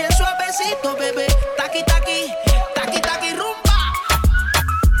besito bien suavecito, bebé. Taqui taqui, taqui taqui rumba.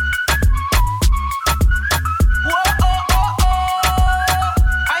 Whoa, oh, oh, oh.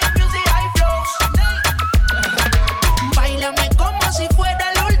 Hay music, hay flows. Báilame como si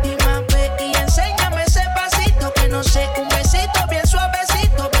fuera la última vez y enséñame ese pasito que no sé, un besito bien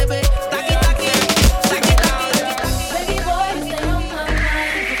suavecito, bebé. Taqui taqui, taqui taqui. Baby boy, you stay on my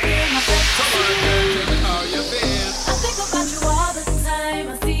mind. You feel my fantasy. How you feel? I think about you all the time.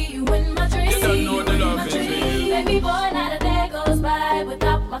 I see you in my dreams. You don't know the love is real. Baby boy, not a day goes by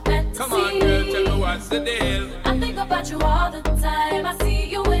without my fantasy. Come on, girl, tell me what's the deal. I think about you all the time. I see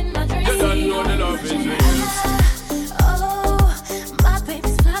you in my dreams. You don't know the love is real. Oh, my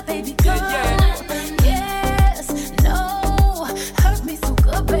baby's fly, baby girl. Yes, no, hurt me so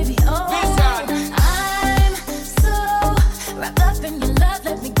good, baby. Oh, I'm so wrapped up in your love.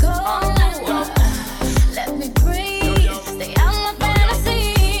 Let me go. Let me breathe. Stay out my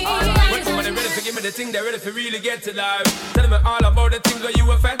fantasy. When somebody ready to give me the thing, they're ready to really get to life. Tell me all about the things where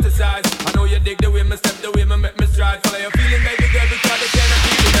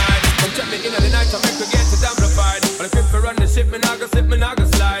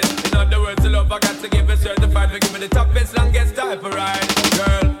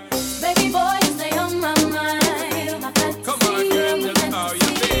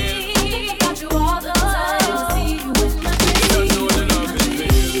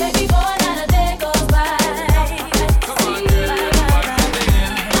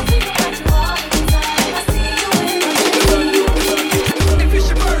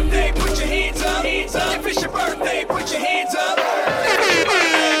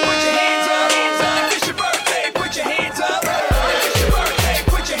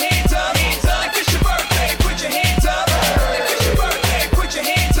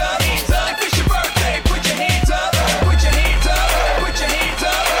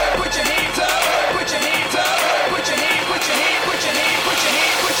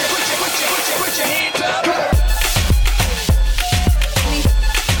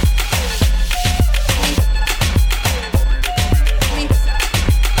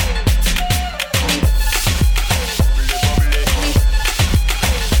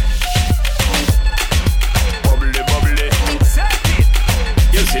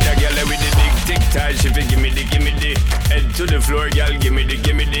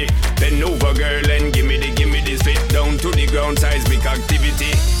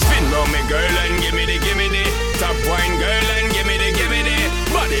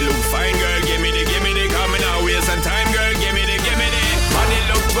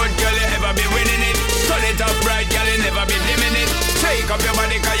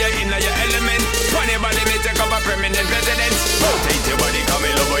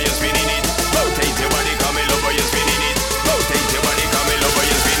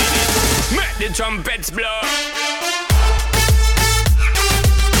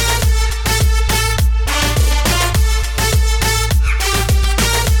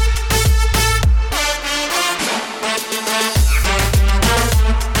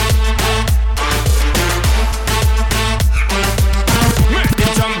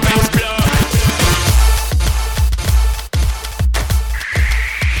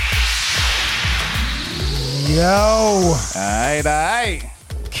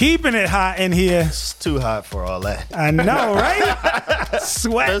Keeping it hot in here. It's too hot for all that. I know, right?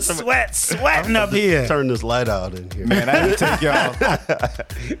 Sweating up here. Turn this light out in here. Man, I had to take y'all. I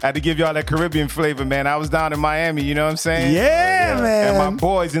had to give y'all that Caribbean flavor, man. I was down in Miami, you know what I'm saying? Yeah, man. And my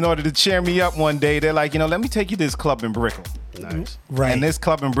boys, in order to cheer me up one day, they're like, let me take you to this club in Brickell. Nice. Right. And this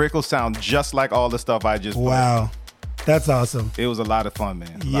club in Brickell sounds just like all the stuff I just played. Wow. That's awesome. It was a lot of fun,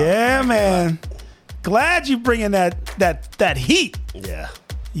 man. Yeah, man. Glad you bringing that heat. Yeah.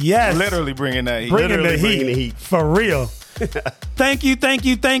 Yes. Literally bringing that heat. Bringing the heat. For real. Thank you,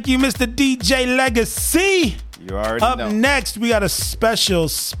 Mr. DJ Legacy. You already know. Up next, we got a special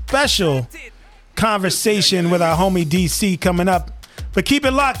conversation with our homie DC coming up. But keep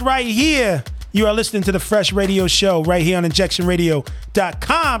it locked right here. You are listening to the Fresh Radio Show right here on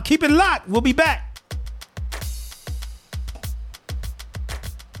InjectionRadio.com. Keep it locked. We'll be back.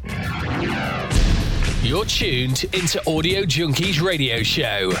 You're tuned into Audio Junkies Radio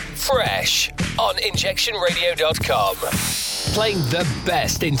Show, Fresh, on InjectionRadio.com. Playing the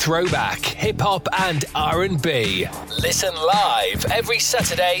best in throwback, hip-hop and R&B. Listen live every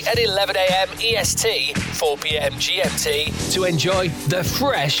Saturday at 11 a.m. EST, 4 p.m. GMT to enjoy The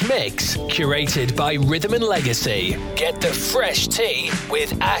Fresh Mix, curated by Rhythm and Legacy. Get the Fresh Tea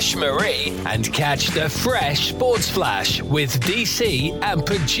with Ash Marie and catch the Fresh Sports Flash with DC and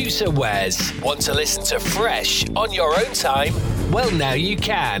producer Wes. Want to listen to Fresh on your own time? Well, now you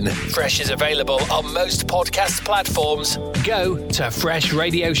can. Fresh is available on most podcast platforms. Go to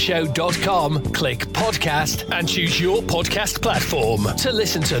FreshRadioshow.com, click podcast, and choose your podcast platform to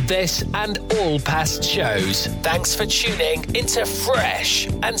listen to this and all past shows. Thanks for tuning into Fresh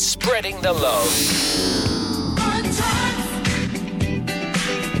and spreading the love.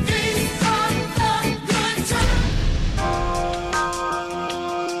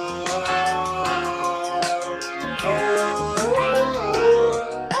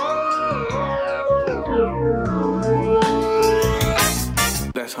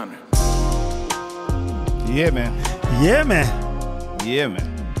 Yeah, man.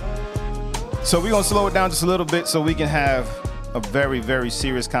 So we're going to slow it down just a little bit so we can have a very, very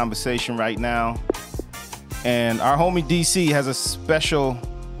serious conversation right now. And our homie DC has a special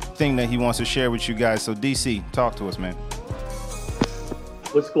thing that he wants to share with you guys. So DC, talk to us, man.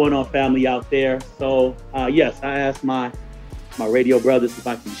 What's going on, family out there? So, yes, I asked my radio brothers if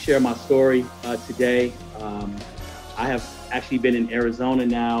I can share my story today. I have actually been in Arizona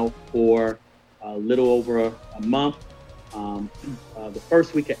now for a little over a month. The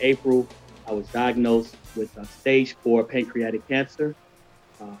first week of April, I was diagnosed with stage 4 pancreatic cancer.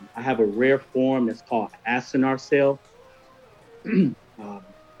 I have a rare form that's called Acinar cell.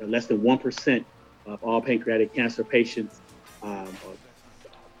 Less than 1% of all pancreatic cancer patients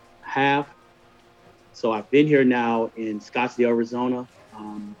have. So I've been here now in Scottsdale, Arizona,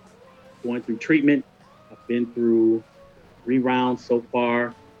 going through treatment. I've been through 3 rounds so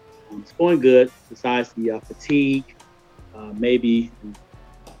far. It's going good, besides the fatigue, maybe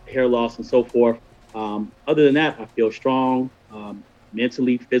hair loss and so forth. Other than that, I feel strong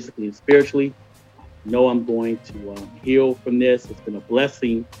mentally, physically, and spiritually. I know I'm going to heal from this. It's been a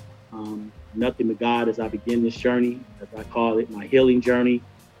blessing. Nothing but God as I begin this journey, as I call it, my healing journey.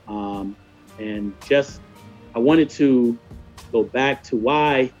 And just, I wanted to go back to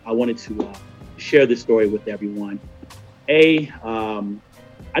why I wanted to share this story with everyone. I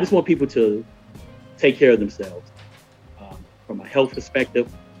just want people to take care of themselves. From a health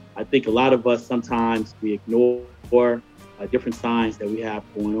perspective, I think a lot of us sometimes we ignore different signs that we have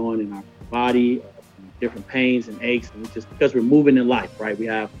going on in our body, different pains and aches, and just because we're moving in life, right? We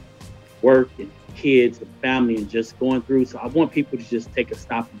have work and kids and family and just going through. So I want people to just take a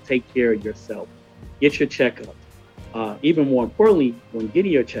stop and take care of yourself. Get your checkup. Even more importantly, when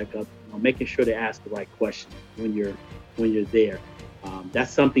getting your checkup, making sure to ask the right questions when you're there.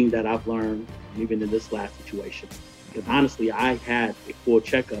 That's something that I've learned even in this last situation. Because honestly, I had a full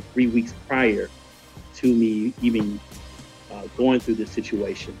checkup 3 weeks prior to me even going through this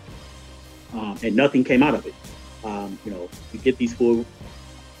situation. And nothing came out of it. You get these full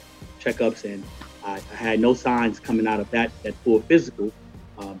checkups and I had no signs coming out of that full physical.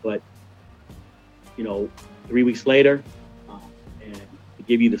 But 3 weeks later, and to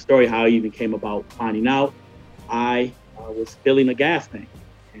give you the story how I even came about finding out, I was filling a gas tank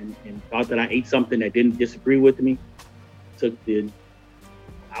and thought that I ate something that didn't disagree with me. Took the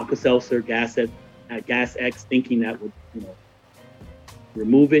Alka-Seltzer Gas X, thinking that would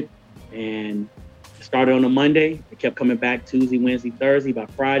remove it, and started on a Monday. It kept coming back Tuesday, Wednesday, Thursday. By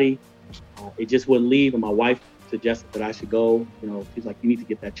Friday, it just wouldn't leave, and my wife suggested that I should go. She's like, you need to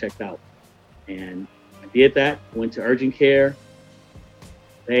get that checked out. And I did that, went to urgent care.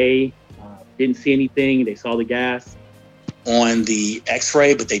 They didn't see anything. They saw the gas on the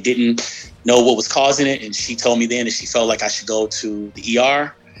x-ray, but they didn't know what was causing it. And she told me then that she felt like I should go to the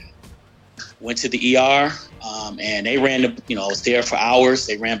ER. Went to the ER, and they ran I was there for hours.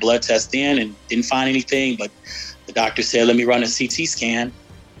 They ran blood tests then and didn't find anything, but the doctor said, let me run a CT scan.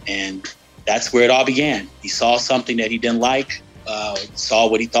 And that's where it all began. He saw something that he didn't like, saw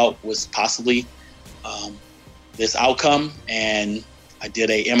what he thought was possibly this outcome. And I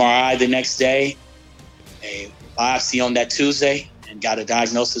did a MRI the next day, a biopsy on that Tuesday, and got a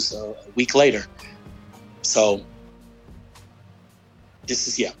diagnosis a week later. So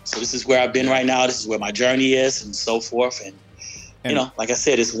this is where I've been right now. This is where my journey is, and so forth. And like I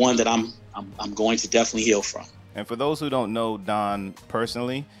said, it's one that I'm going to definitely heal from. And for those who don't know Don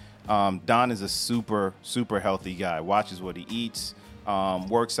personally, Don is a super, super healthy guy. Watches what he eats,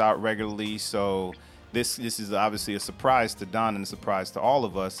 works out regularly. So this is obviously a surprise to Don and a surprise to all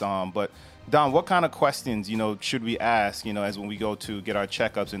of us. But Don, what kind of questions, should we ask, as when we go to get our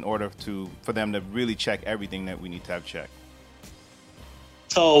checkups in order for them to really check everything that we need to have checked?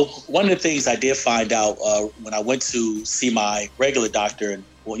 So one of the things I did find out when I went to see my regular doctor, and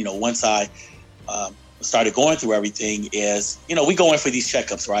once I started going through everything, is we go in for these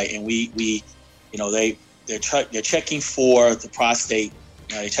checkups, right? And we they're checking for the prostate,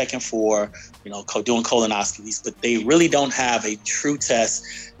 they're checking for doing colonoscopies, but they really don't have a true test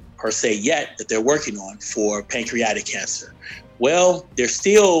per se yet that they're working on for pancreatic cancer. Well, there's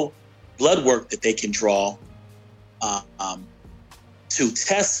still blood work that they can draw to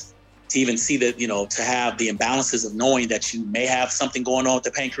test, to even see that, to have the imbalances of knowing that you may have something going on with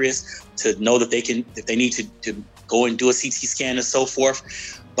the pancreas, to know that if they need to go and do a CT scan and so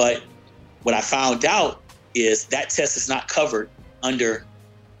forth. But what I found out is that test is not covered under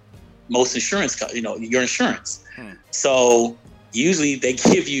most insurance, your insurance. So usually they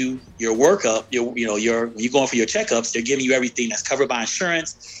give you your workup, when you're going for your checkups, they're giving you everything that's covered by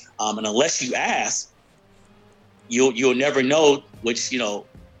insurance. And unless you ask, you'll never know, which,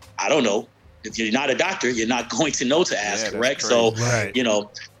 I don't know. If you're not a doctor, you're not going to know to ask, correct? So, right.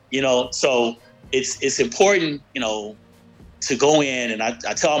 So it's important, to go in, and I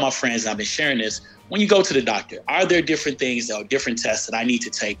tell all my friends, and I've been sharing this, when you go to the doctor, are there different things or different tests that I need to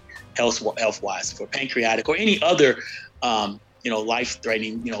take health-wise for pancreatic or any other,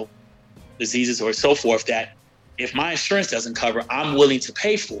 life-threatening, diseases or so forth, that if my insurance doesn't cover, I'm willing to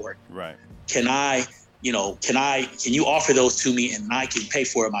pay for it. Right. Can you offer those to me and I can pay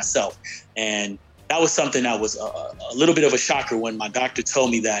for it myself? And that was something that was a little bit of a shocker when my doctor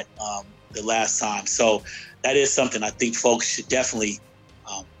told me that the last time. So that is something I think folks should definitely,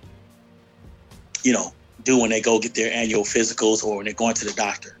 do when they go get their annual physicals or when they're going to the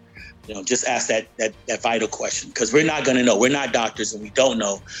doctor. Just ask that vital question, because we're not going to know. We're not doctors and we don't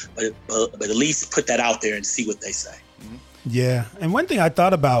know, but at least put that out there and see what they say. Mm-hmm. Yeah. And one thing I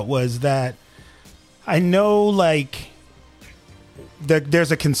thought about was that I know,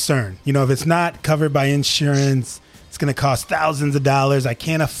 there's a concern. If it's not covered by insurance, it's going to cost thousands of dollars. I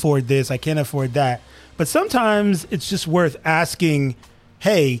can't afford this. I can't afford that. But sometimes it's just worth asking,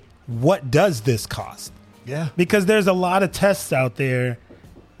 hey, what does this cost? Yeah. Because there's a lot of tests out there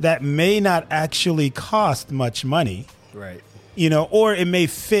that may not actually cost much money. Right. Or it may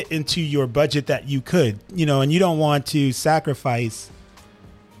fit into your budget that you could, and you don't want to sacrifice,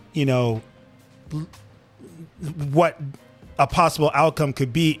 what a possible outcome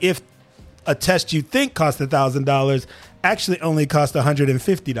could be if a test you think cost $1,000 actually only cost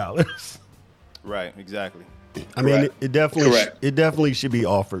 $150. Right, exactly. I mean, it definitely should be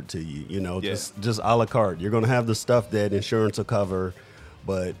offered to you, just a la carte. You're going to have the stuff that insurance will cover,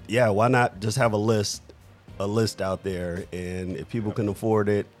 but yeah, why not just have a list out there, and if people can afford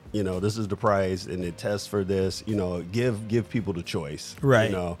it, this is the price and it tests for this, give people the choice.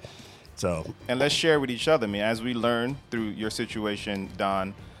 Right. So, and let's share with each other, man. As we learn through your situation,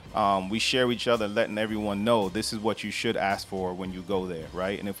 Don, we share with each other, letting everyone know this is what you should ask for when you go there,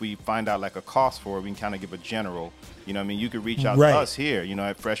 right? And if we find out a cost for it, we can kind of give a general, you could reach out to us here,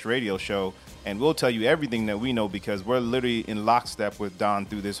 at Fresh Radio Show, and we'll tell you everything that we know, because we're literally in lockstep with Don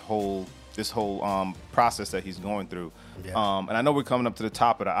through this whole process that he's going through. Yeah. And I know we're coming up to the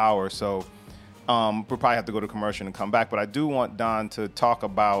top of the hour, so we'll probably have to go to commercial and come back. But I do want Don to talk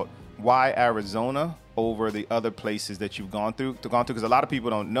about why Arizona over the other places that you've gone through, because a lot of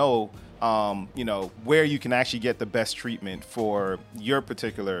people don't know, where you can actually get the best treatment for your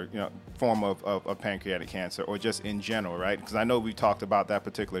particular, form of pancreatic cancer, or just in general, right? Because I know we talked about that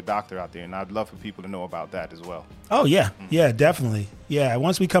particular doctor out there, and I'd love for people to know about that as well. Oh, yeah. Yeah, definitely. Yeah,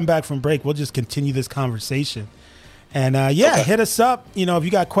 once we come back from break, we'll just continue this conversation. And hit us up. You know, if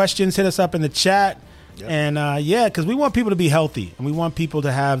you got questions, hit us up in the chat. Yep. And because we want people to be healthy, and we want people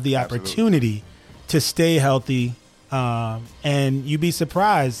to have the opportunity to stay healthy. And you'd be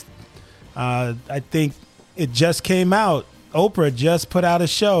surprised. I think it just came out. Oprah just put out a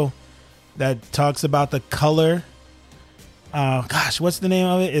show that talks about the color. What's the name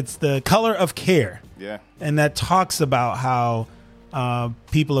of it? It's The Color of Care. Yeah. And that talks about how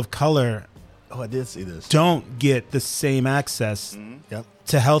people of color I did see this. Don't get the same access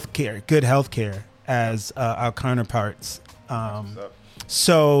to healthcare, good healthcare, as our counterparts.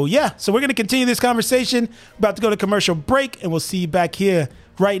 So we're going to continue this conversation. About to go to commercial break, and we'll see you back here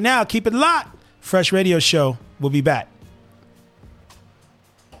right now. Keep it locked. Fresh Radio Show. We'll be back.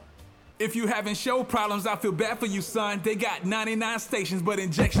 If you having show problems, I feel bad for you, son. They got 99 stations, but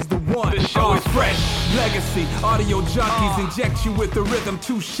injections the one. The show is fresh. Legacy, audio junkies inject you with the rhythm.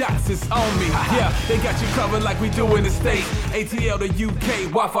 2 shots, it's on me. Yeah, they got you covered like we do in the States. ATL to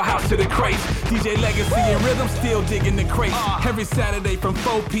UK, Waffle House to the crates. DJ Legacy and Rhythm still digging the crates. Every Saturday from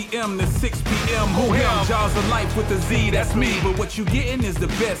 4 p.m. to 6 p.m. Who him? Jaws of Life with a Z, that's me. But what you getting is the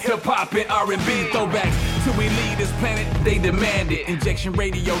best hip-hop and R&B throwbacks. Till we leave this planet, they demand it. Injection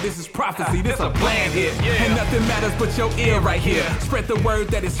Radio, this is prophecy, this a planned hit. And nothing matters but your ear right here. Spread the word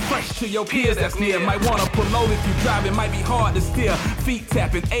that is fresh to your peers that's near. Might wanna pull over if you drive, it might be hard to steer. Feet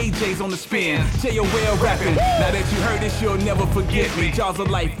tapping, AJ's on the spin. J.O.L. rapping. Now that you heard this, you'll never forget me. Jaws of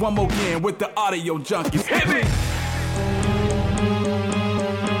Life, one more again with the audio junkies. Hit me!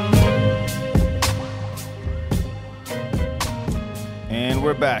 And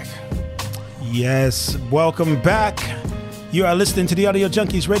we're back. Yes, welcome back. You are listening to the Audio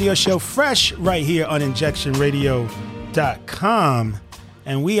Junkies radio show, fresh right here on injectionradio.com.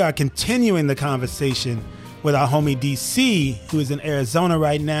 And we are continuing the conversation with our homie DC, who is in Arizona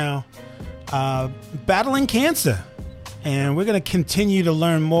right now, battling cancer. And we're going to continue to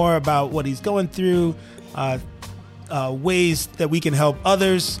learn more about what he's going through, ways that we can help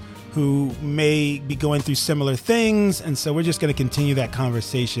others who may be going through similar things. And so we're just going to continue that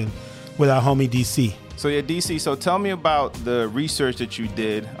conversation with our homie DC. So DC, so tell me about the research that you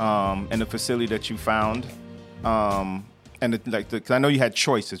did and the facility that you found. Because I know you had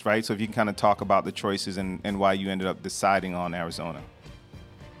choices, right? So if you can kind of talk about the choices and why you ended up deciding on Arizona.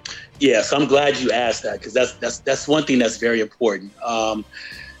 Yeah, so I'm glad you asked that, because that's one thing that's very important.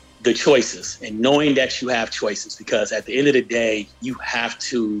 The choices and knowing that you have choices, because at the end of the day, you have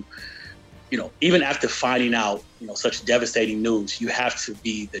to, even after finding out, such devastating news, you have to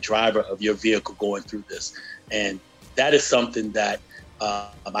be the driver of your vehicle going through this. And that is something that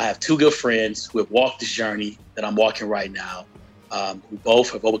I have 2 good friends who have walked this journey that I'm walking right now, who both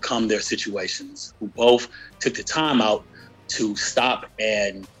have overcome their situations, who both took the time out to stop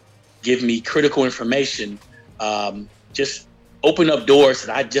and give me critical information, just open up doors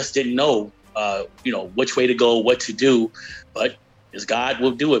that I just didn't know, which way to go, what to do. But as God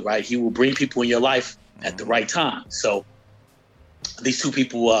will do it, right? He will bring people in your life at the right time. So these 2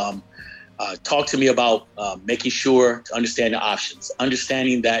 people talked to me about making sure to understand the options,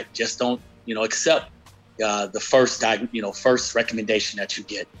 understanding that just don't, accept the first recommendation that you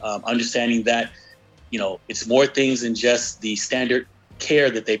get, understanding that, it's more things than just the standard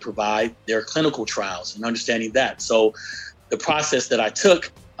care that they provide. There are clinical trials, and understanding that. So the process that I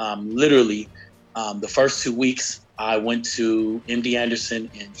took, literally, the first 2 weeks, I went to MD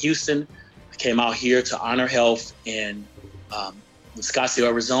Anderson in Houston. I came out here to Honor Health in Scottsdale,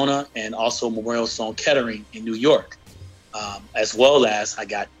 Arizona, and also Memorial Sloan Kettering in New York, as well as I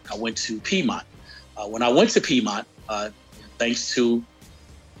went to Piedmont. When I went to Piedmont, thanks to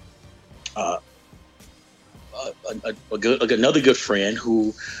another good friend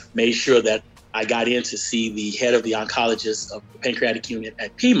who made sure that I got in to see the head of the oncologist of the pancreatic unit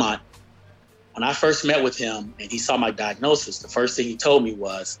at Piedmont. When I first met with him and he saw my diagnosis, the first thing he told me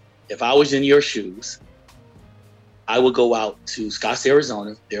was, if I was in your shoes, I would go out to Scottsdale,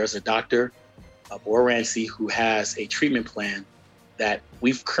 Arizona. There's a doctor, Bora Rancy, who has a treatment plan that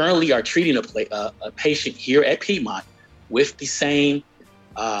we currently are treating a patient here at Piedmont with the same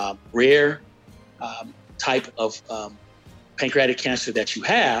rare type of pancreatic cancer that you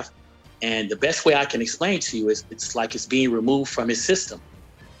have. And the best way I can explain to you is it's like it's being removed from his system.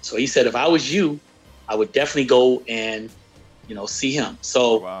 So he said, if I was you, I would definitely go and, see him.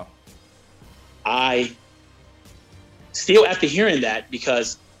 So wow. I still, after hearing that,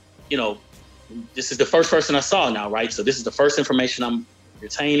 because, this is the first person I saw now, right? So this is the first information I'm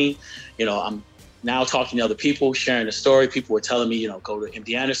retaining. I'm now talking to other people, sharing the story. People were telling me, go to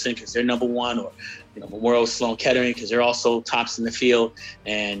MD Anderson because they're number one, or, Memorial Sloan Kettering because they're also tops in the field.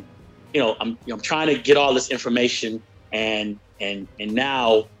 And I'm trying to get all this information and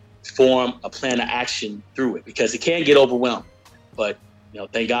now form a plan of action through it, because it can get overwhelming. But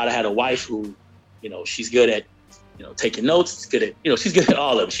thank God I had a wife who, she's good at taking notes. She's good at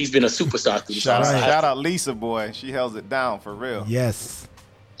all of it. She's been a superstar through this. Shout out Lisa, boy. She held it down for real. Yes.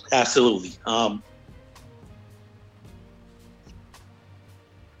 Absolutely.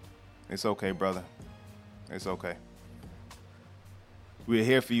 It's okay, brother. It's okay. We're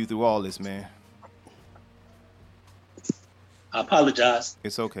here for you through all this, man. I apologize.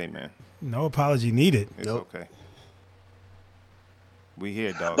 It's okay, man. No apology needed. It's okay. We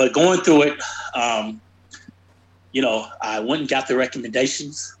here, dog. But going through it, I went and got the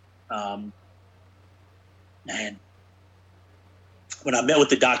recommendations. And when I met with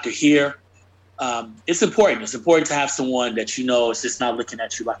the doctor here, it's important. It's important to have someone that is just not looking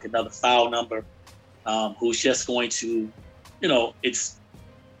at you like another file number, who's just going to, it's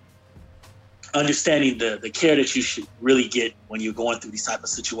understanding the care that you should really get when you're going through these type of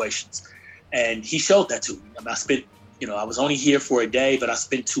situations. And he showed that to me. I spent, I was only here for a day, but I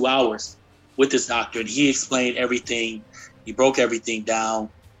spent 2 hours with this doctor, and he explained everything. He broke everything down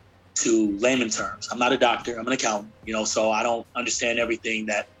to layman terms. I'm not a doctor. I'm an accountant, so I don't understand everything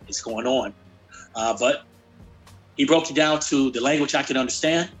that is going on. But he broke it down to the language I can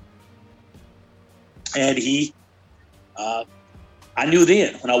understand. And I knew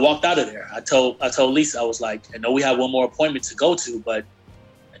then when I walked out of there, I told Lisa, I was like, I know we have one more appointment to go to, but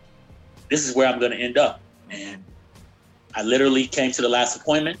this is where I'm going to end up. And I literally came to the last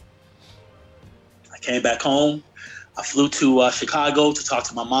appointment. I came back home. I flew to Chicago to talk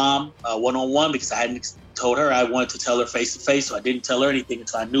to my mom one-on-one, because I hadn't told her. I wanted to tell her face-to-face, so I didn't tell her anything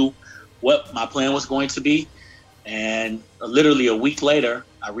until I knew what my plan was going to be. And literally a week later,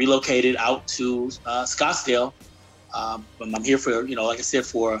 I relocated out to Scottsdale. I'm here for, like I said,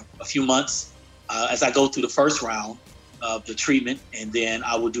 for a few months as I go through the first round of the treatment, and then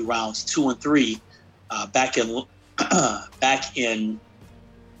I will do rounds 2 and 3 back in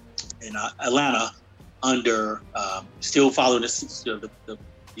Atlanta, under still following the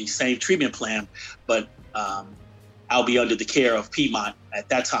same treatment plan, but I'll be under the care of Piedmont at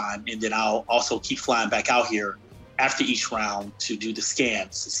that time, and then I'll also keep flying back out here after each round to do the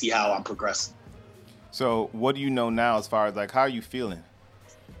scans to see how I'm progressing. So what do you know now as far as how are you feeling?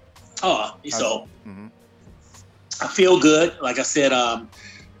 I feel good. Like I said, I'm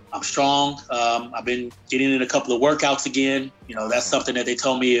strong. I've been getting in a couple of workouts again. That's something that they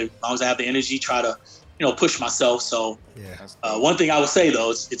told me, as long as I have the energy, try to, push myself. So one thing I would say, though,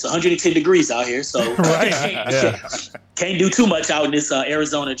 it's 110 degrees out here. So can't do too much out in this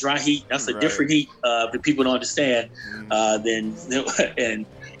Arizona dry heat. That's a different heat that people don't understand. And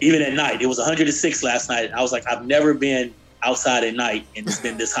even at night, it was 106 last night. I was like, I've never been outside at night and it's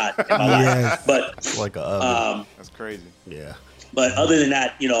been this hot in my life. But it's like a oven. That's crazy. Yeah. But other than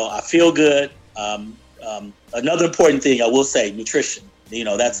that, I feel good. Another important thing I will say, nutrition.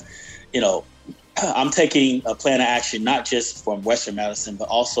 That's, I'm taking a plan of action, not just from Western medicine, but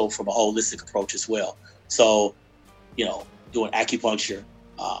also from a holistic approach as well. So, doing acupuncture,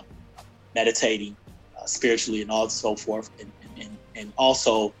 meditating spiritually and all so forth. And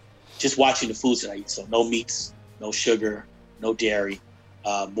also just watching the foods that I eat. So no meats, no sugar, no dairy,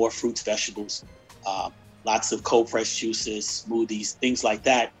 more fruits, vegetables, lots of cold pressed juices, smoothies, things like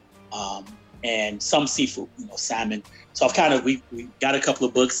that. And some seafood, salmon. So we got a couple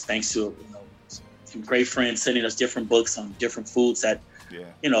of books, thanks to some great friends sending us different books on different foods that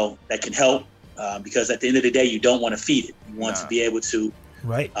that can help. Because at the end of the day, you don't want to feed it. You want to be able to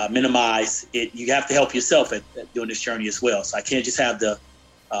minimize it. You have to help yourself at doing this journey as well. So I can't just have the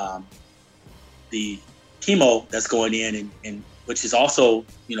chemo that's going in, and which is also,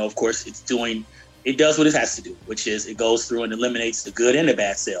 of course, it does what it has to do, which is it goes through and eliminates the good and the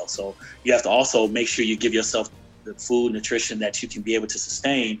bad cells. So you have to also make sure you give yourself the food, nutrition that you can be able to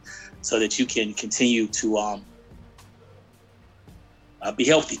sustain, so that you can continue to be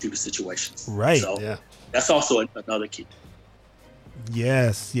healthy through the situations. Right. So that's also another key.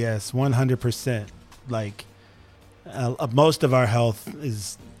 Yes, 100%. Most of our health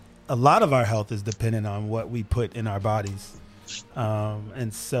a lot of our health is dependent on what we put in our bodies.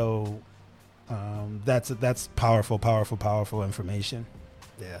 And so that's powerful information.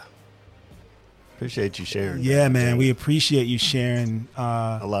 Yeah. Appreciate you sharing. Yeah, man. We appreciate you sharing.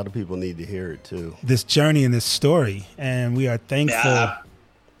 A lot of people need to hear it too. This journey and this story. And we are thankful.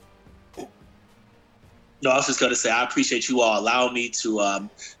 No, I was just going to say, I appreciate you all allowing me to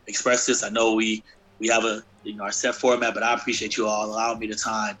express this. I know we have our set format, but I appreciate you all allowing me the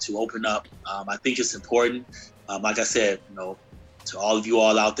time to open up. I think it's important. Like I said, to all of you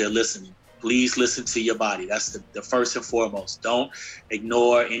all out there listening, please listen to your body. That's the first and foremost. Don't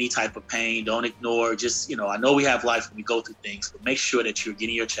ignore any type of pain. Don't ignore just, I know we have life and we go through things, but make sure that you're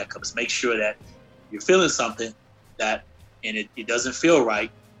getting your checkups. Make sure that you're feeling something and it doesn't feel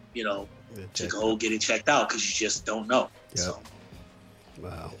right, to go get it checked out, because you just don't know. Yep. So.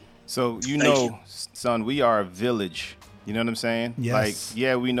 Wow. So, you. son, we are a village. You know what I'm saying? Yes. Like,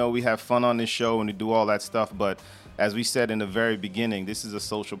 yeah, we know we have fun on this show and we do all that stuff, but as we said in the very beginning, this is a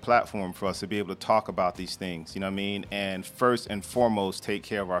social platform for us to be able to talk about these things, you know what I mean? And first and foremost, take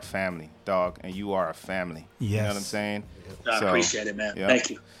care of our family, dog, and you are a family. Yes. You know what I'm saying? I appreciate it, man. Yeah. Thank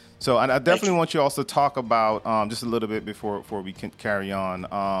you. So I definitely want you also to talk about, just a little bit before we can carry on,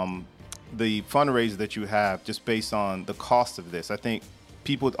 the fundraiser that you have just based on the cost of this. I think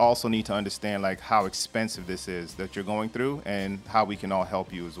people also need to understand like how expensive this is that you're going through and how we can all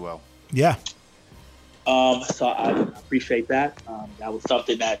help you as well. Yeah. So I appreciate that. That was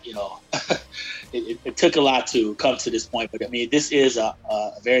something that, it took a lot to come to this point. But I mean, this is a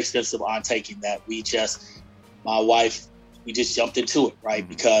very expensive undertaking that my wife, we just jumped into it, right?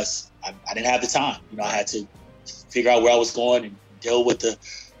 Because I didn't have the time. I had to figure out where I was going and deal with the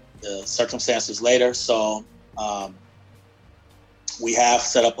circumstances later. So we have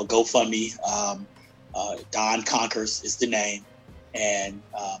set up a GoFundMe. Don Conquers is the name. And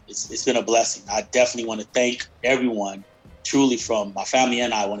it's been a blessing. I definitely want to thank everyone, truly, from my family,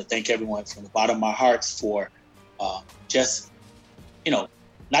 and I want to thank everyone from the bottom of my hearts for just,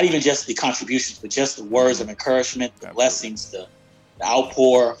 not even just the contributions, but just the words of encouragement, the blessings, the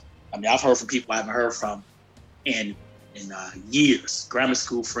outpour. I mean, I've heard from people I haven't heard from in years, grammar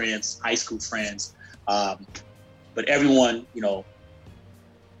school friends, high school friends, but everyone,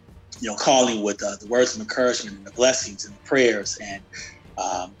 calling with the words of encouragement and the blessings and the prayers. And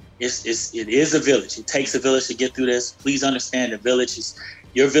it is a village. It takes a village to get through this. Please understand your village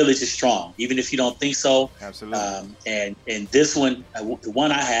is strong, even if you don't think so. Absolutely. And this one, the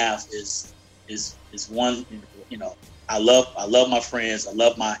one I have is one, I love my friends. I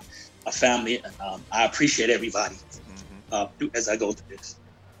love my family. And I appreciate everybody as I go through this.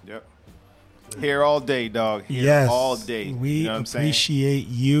 Yep. Here all day, dog. Here yes, all day. We what I'm appreciate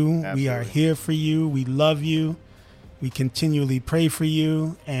you. Absolutely. We are here for you. We love you. We continually pray for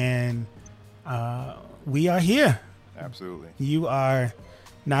you, and we are here. Absolutely. You are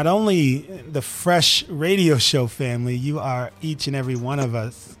not only the Fresh Radio Show family, you are each and every one of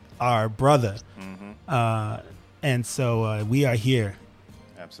us our brother. And so we are here.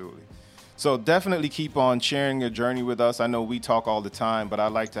 Absolutely. So definitely keep on sharing your journey with us. I know we talk all the time, but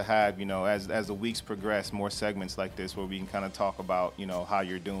I'd like to have, as the weeks progress, more segments like this where we can kind of talk about, how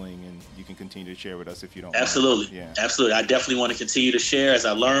you're doing, and you can continue to share with us if you don't Absolutely. mind. Yeah. Absolutely. I definitely want to continue to share as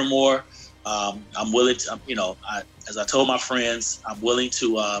I learn more. I'm willing to, as I told my friends, I'm willing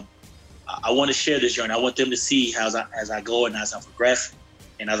to, I want to share this journey. I want them to see as I go and as I progress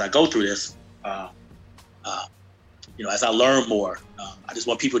and as I go through this, as I learn more, I just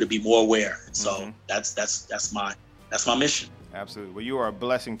want people to be more aware. So that's my mission. Absolutely. Well, you are a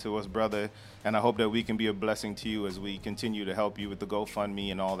blessing to us, brother, and I hope that we can be a blessing to you as we continue to help you with the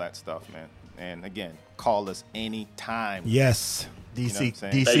GoFundMe and all that stuff, man. And again, call us anytime. Yes.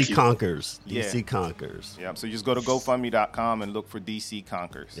 DC Conquers. Yeah. DC Conquers. Yeah. So just go to GoFundMe.com and look for DC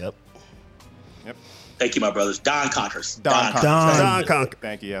Conquers. Yep. Thank you, my brothers. Don Conquers. Don Conquers.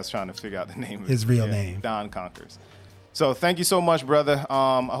 Thank you. Yeah, I was trying to figure out the name of his real name. Don Conquers. So thank you so much, brother.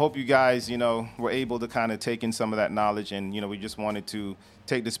 I hope you guys, were able to kind of take in some of that knowledge. And, we just wanted to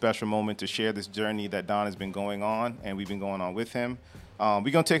take this special moment to share this journey that Don has been going on, and we've been going on with him. We're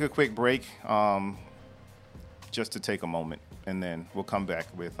going to take a quick break just to take a moment, and then we'll come back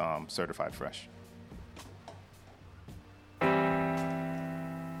with Certified Fresh.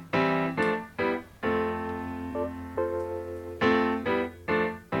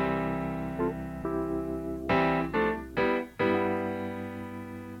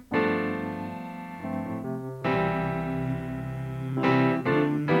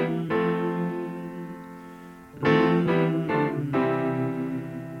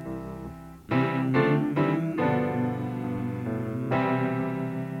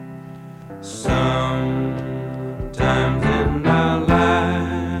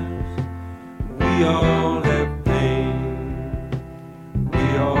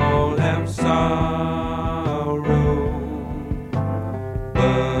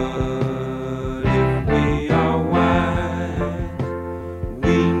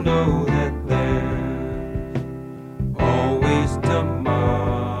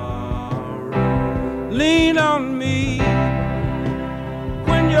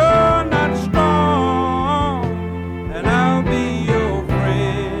 When you're not strong, and I'll be your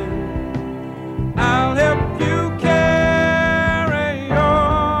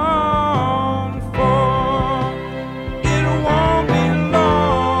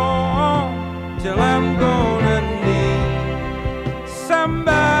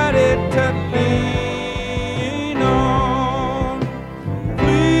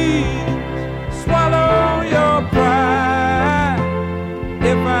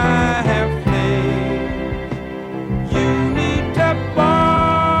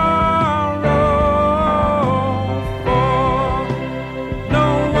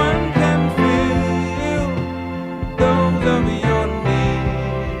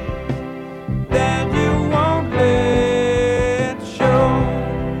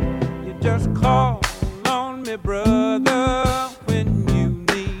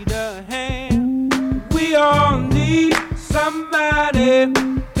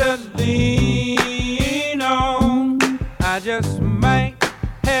to lean on. I just might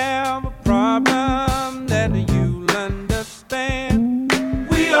have a problem that you'll understand.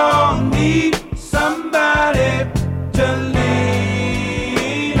 We all need somebody to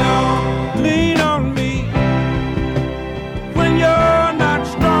lean on. Lean on me when you're not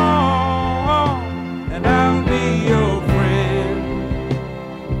strong, and I'll be your friend.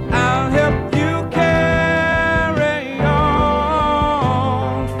 I'll help you carry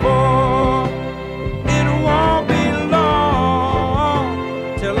on, for it won't be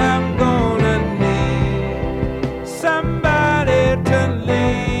long till I'm gonna need somebody to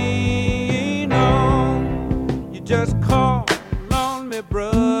lean on. You just call on me,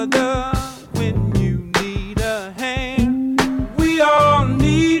 brother, when you need a hand. We all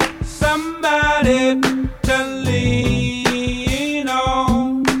need somebody to lean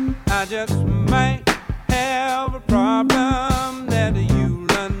on. I just might have a problem that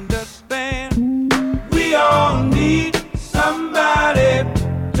you'll understand. We all need somebody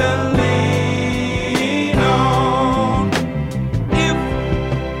to lean on. If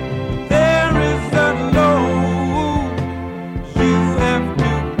there is a load you have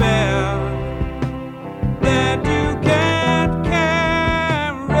to bear that you can't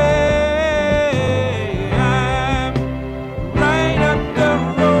carry, I'm right up the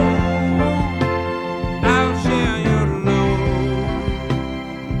road. I'll share your load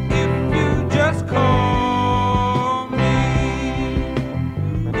if you just call me.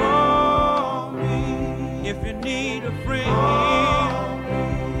 Call me if you need a friend.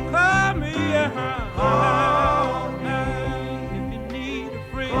 Call me, if you need a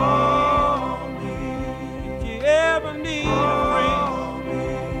friend. If you ever need a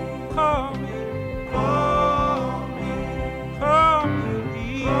friend, call me. Call me. Call me.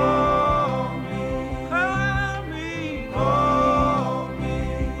 Call me. Call me.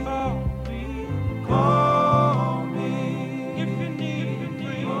 Call me if you need a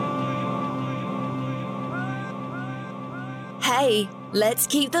friend. Hey, let's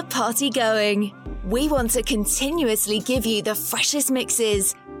keep the party going. We want to continuously give you the freshest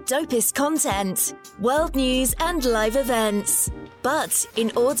mixes, dopest content, world news, and live events. But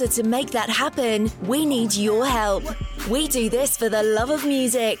in order to make that happen, we need your help. We do this for the love of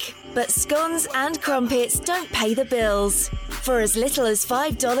music, but scones and crumpets don't pay the bills. For as little as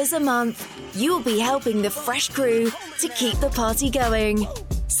 $5 a month, you will be helping the Fresh crew to keep the party going.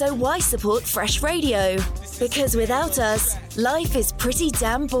 So why support Fresh Radio? Because without us, life is pretty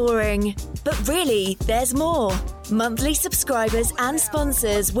damn boring. But really, there's more. Monthly subscribers and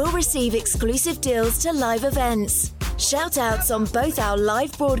sponsors will receive exclusive deals to live events, shout-outs on both our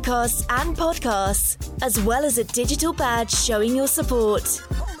live broadcasts and podcasts, as well as a digital badge showing your support.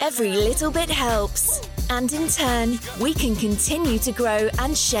 Every little bit helps. And in turn, we can continue to grow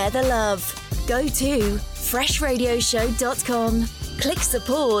and share the love. Go to FreshRadioShow.com, click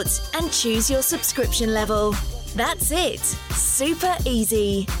support, and choose your subscription level. That's it. Super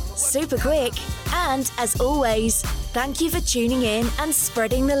easy, super quick, and as always, thank you for tuning in and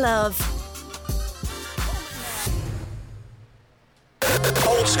spreading the love.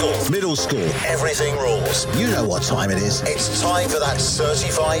 Old school, middle school, everything rules. You know what time it is. It's time for that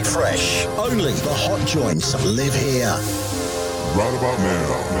certified fresh. Only the hot joints live here. Right about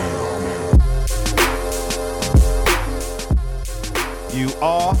now. You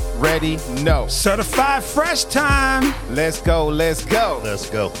already know. Certified fresh time. Let's go, let's go. Let's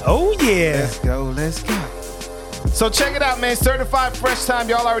go. Oh, yeah. Let's go, let's go. So check it out, man. Certified fresh time.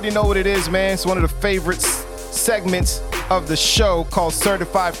 Y'all already know what it is, man. It's one of the favorite segments of the show called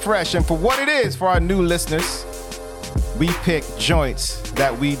Certified Fresh. And for what it is, for our new listeners, we pick joints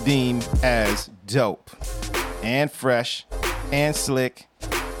that we deem as dope and fresh and slick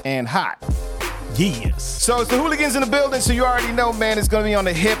and hot. Yes. So it's the hooligans in the building, so you already know, man, it's going to be on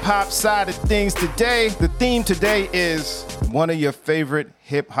the hip-hop side of things today. The theme today is one of your favorite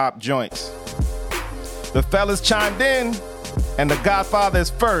hip-hop joints. The fellas chimed in, and the Godfather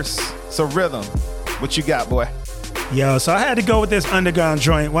is first. So Rhythm, what you got, boy? Yo, so I had to go with this underground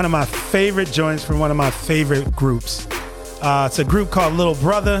joint, one of my favorite joints from one of my favorite groups. It's a group called Little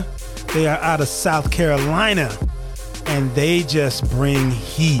Brother. They are out of South Carolina, and they just bring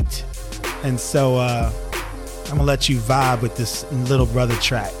heat. And so I'm going to let you vibe with this Little Brother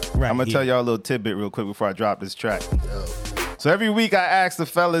track right I'm going to tell y'all a little tidbit real quick before I drop this track. So every week I ask the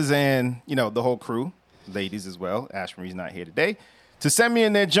fellas and, you know, the whole crew, ladies as well, Ashmary's not here today, to send me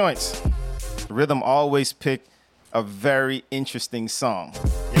in their joints. Rhythm always pick a very interesting song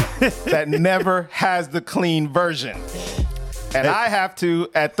that never has the clean version. And I have to,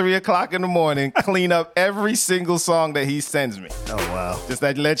 at 3 o'clock in the morning, clean up every single song that he sends me. Oh, wow. Just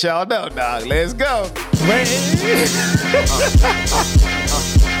to let y'all know, dog. Let's go.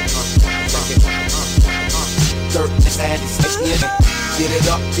 Dirt, get it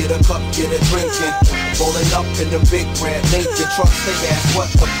up, get a cup, get a drinking. Rolling up in the big red Lincoln truck, they ask what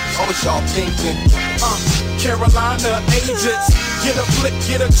the was y'all thinking? Carolina agents, get a flick,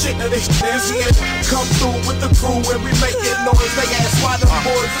 get a chick that they dancing. Come through with the crew and we making noise. They ask why the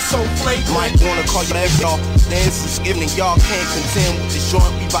boys are so flagrant. Might wanna call you every y'all dances, giving y'all can't contend with the joint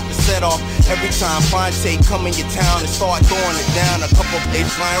we about to set off. Every time Fonte come in your town and start throwing it down, a couple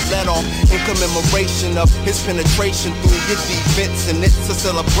days line let off in commemoration of his penetration through your defense, and it's a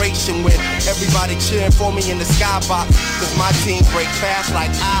celebration with everybody cheering for me in the skybox. Cause my team break fast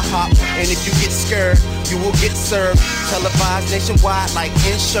like IHOP, and if you get scared, you will get served. Televised nationwide like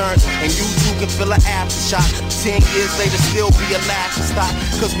insurance, and you too can feel an aftershock. 10 years later, still be a laughing stock.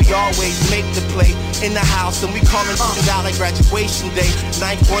 Cause we always make the play in the house, and we callin' out like graduation day.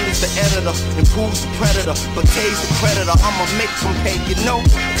 Ninth Wonder's the editor, and Pooh's the predator, but Tay's the creditor. I'ma make them pay, you know?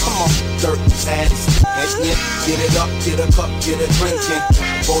 Come on, dirt status. Get it up, get a cup, get a drinking.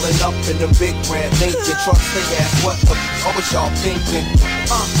 Rolling up in the big red Lincoln trucks, they ask what the was y'all thinking?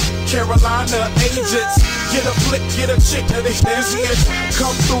 Carolina agents, get a flick, get a chick that they dancing.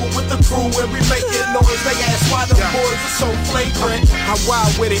 Come through with the crew and we making noise. They ask why the boys are so flagrant. I'm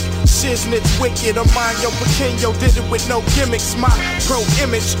wild with it, shiznit's wicked. I'm Mario Pequeno, did it with no gimmicks. My pro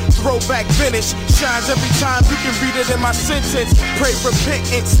image, throwback vintage, shines every time. You can read it in my sentence. Pray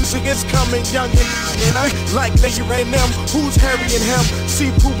repentance, it's coming young and I like Nigga and them. Who's Harry and him?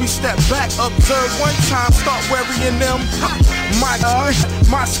 See Pooh, we step back, observe one time, start worrying them.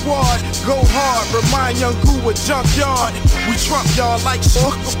 My squad, go hard, remind young Goo a junkyard. We trump y'all like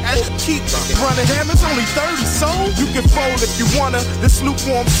and keep running. Damn, it's only 30, so you can fold if you wanna. This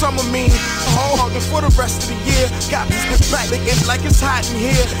lukewarm summer mean hogging for the rest of the year. Got business back again like it's hot in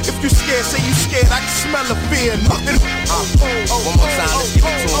here. If you scared, say you scared. I can smell the fear. One more time, let's give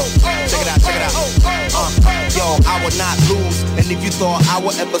it to him. Check it out, check it out. Yo, I would not lose, and if you thought I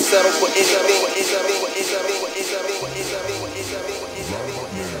would ever settle for anything.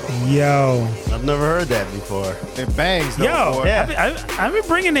 Yo, I've never heard that before. It bangs, though. Yo, boy. yeah. I've been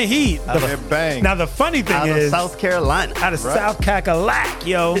bringing the heat. It bangs. Now the funny thing out is, of South Carolina, out of South Cackalack,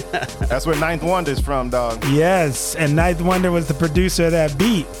 yo. That's where Ninth Wonder's from, dog. Yes, and Ninth Wonder was the producer of that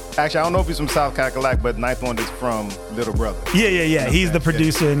beat. Actually, I don't know if he's from South Cackalack, but Ninth Wonder's from Little Brother. Yeah. He's the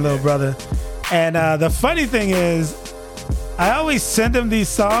producer in Little Brother. And the funny thing is, I always send him these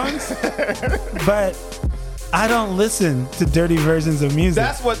songs, but I don't listen to dirty versions of music.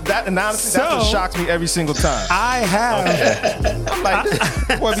 That's what shocks me every single time. I have. I'm like,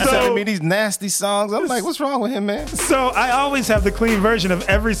 boy, be sending me these nasty songs. I'm like, what's wrong with him, man? So I always have the clean version of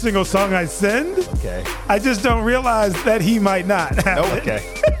every single song I send. Okay. I just don't realize that he might not have it. Okay.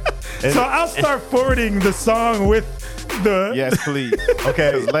 So I'll start forwarding the song with the. Yes, please.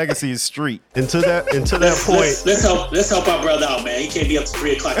 Okay. His legacy is street. And to that point. Let's help our brother out, man. He can't be up to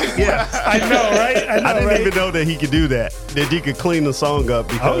 3 o'clock in the morning. Yeah, I know, right? I didn't even know that he could do that. That he could clean the song up.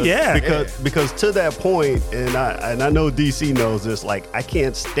 Because, because to that point, and I know DC knows this. Like, I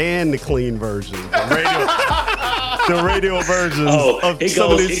can't stand the clean versions. The radio versions of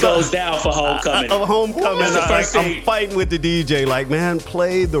some of these songs. It goes down for Homecoming. Of Homecoming, I'm fighting with the DJ. Like, man,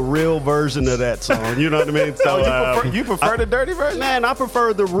 play the real version of that song. You know what I mean? So you prefer the dirty version? Man, I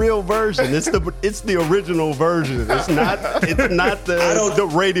prefer the real version. It's the original version. It's not the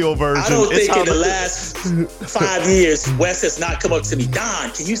radio version. I don't think in the last 5 years, Wes has not come up to me.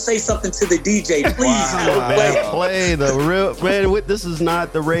 Don, can you say something to the DJ, please? Man, play the real. Man, this is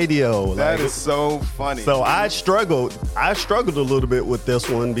not the radio. That is so funny. So I struggled a little bit with this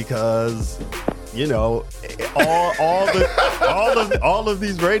one because, you know, all of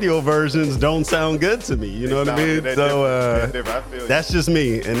these radio versions don't sound good to me. You know what I mean? So that's just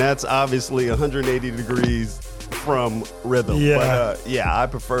me, and that's obviously 180 degrees from rhythm. Yeah. But I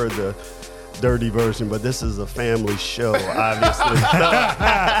prefer the dirty version, but this is a family show, obviously.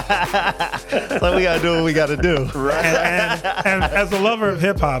 So we gotta do what we gotta do. Right. And as a lover of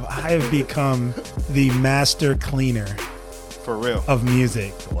hip hop, I have become the master cleaner. For real. Of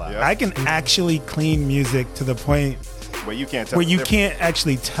music. Wow. Yeah. I can actually clean music to the point where you can't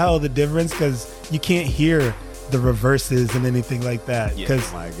actually tell the difference because you can't hear the reverses and anything like that. Yeah.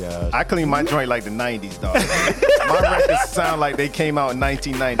 Because my God, I clean my joint like the 90s, dog. My records sound like they came out in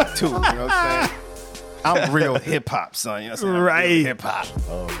 1992. You know what I'm saying? I'm real hip hop, son. You know what I'm saying? Right. Hip hop.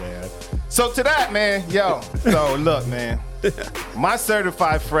 Oh man. So to that, man, so look, man, my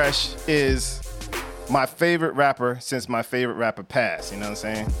certified fresh is my favorite rapper since my favorite rapper passed. You know what I'm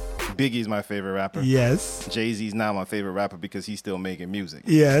saying? Biggie's my favorite rapper. Yes. Jay-Z's now my favorite rapper because he's still making music.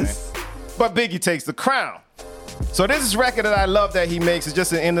 Yes. Okay? But Biggie takes the crown. So this is a record that I love that he makes. It's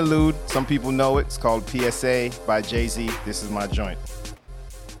just an interlude. Some people know it. It's called PSA by Jay-Z. This is my joint.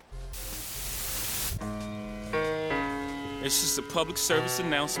 It's just a public service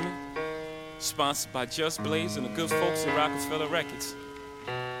announcement sponsored by Just Blaze and the good folks at Rockefeller Records.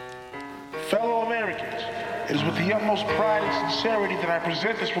 Fellow Americans, it is with the utmost pride and sincerity that I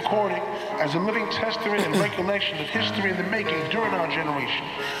present this recording as a living testament and recollection of history in the making during our generation.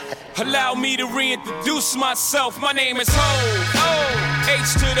 Allow me to reintroduce myself. My name is Ho,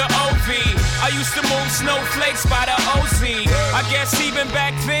 H to the O-V. I used to move snowflakes by the OZ. I guess even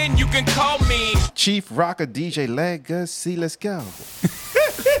back then you can call me Chief Rocker DJ Legacy. Let's go.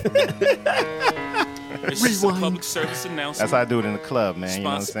 It's just a public service announcement. That's how I do it in the club, man. You know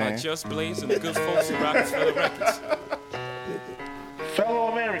what I'm Sponsored by saying? Just Blaze and the good folks at Rockefeller Records.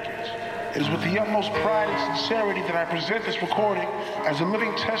 Fellow Americans, it is with the utmost pride and sincerity that I present this recording as a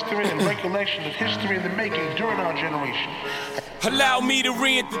living testament and recollection of history in the making during our generation. Allow me to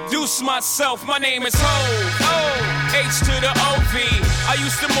reintroduce myself. My name is Ho, H to the O-V. I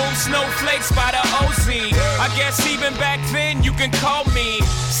used to move snowflakes by the OZ. I guess even back then you can call me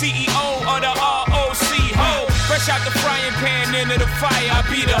CEO of the ROC. Ho, fresh out the frying pan into the fire. I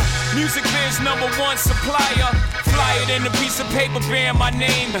be the music biz #1 supplier. Fly it in a piece of paper bearing my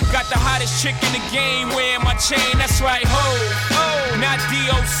name. Got the hottest chick in the game wearing my chain. That's right, Ho, not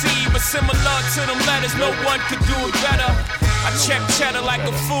DOC, but similar to them letters. No one could do it better. I check cheddar like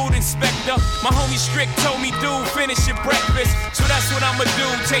a food inspector. My homie Strick told me, dude, finish your breakfast. So that's what I'ma do.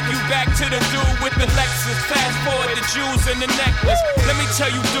 Take you back to the dude with the Lexus. Fast forward the jewels and the necklace. Let me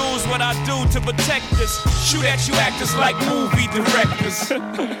tell you dudes what I do to protect us. Shoot at you actors like movie directors.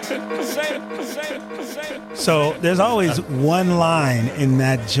 So there's always one line in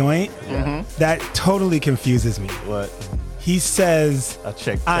that joint that totally confuses me. What? He says,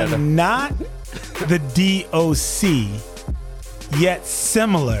 I'm not the DOC, yet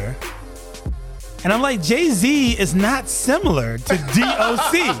similar. And I'm like, Jay-Z is not similar to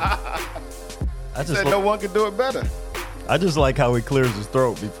DOC. I said no one could do it better. I just like how he clears his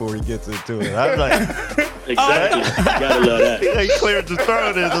throat before he gets into it. I'm like, Exactly. You gotta love that. He cleared his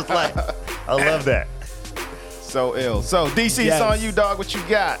throat and it's like, I love that. So ill. So DC, it's on you, dog. What you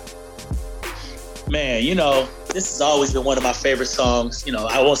got? Man, you know, this has always been one of my favorite songs. You know,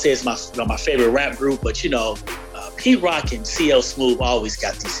 I won't say it's my favorite rap group, but you know, Pete Rock and CL Smooth always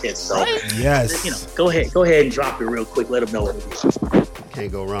got these hits. So, yes, you know, go ahead and drop it real quick. Let them know what it is.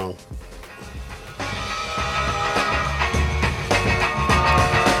 Can't go wrong.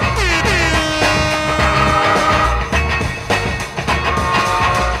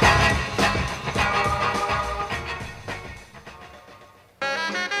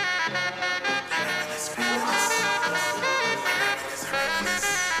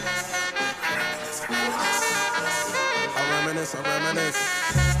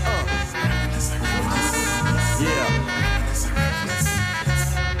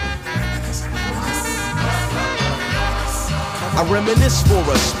 I reminisce for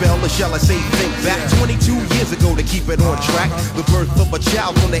a spell, or shall I say think back 22 years ago to keep it on track. The birth of a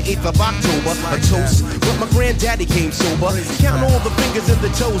child on the 8th of October, a toast, but my granddaddy came sober. Count all the fingers and the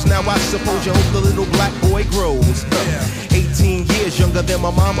toes, now I suppose you hope the little black boy grows. 18 years younger than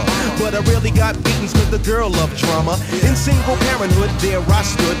my mama, but I rarely got beatings cause the girl loved drama. In single parenthood, there I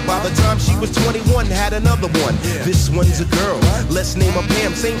stood. By the time she was 21, had another one. This one's a girl, let's name her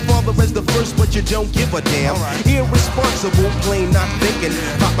Pam. Same father as the first, but you don't give a damn. Irresponsible, plain not thinking.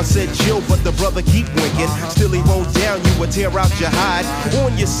 Papa said chill, but the brother keep winking. Still he won't down you or tear out your hide.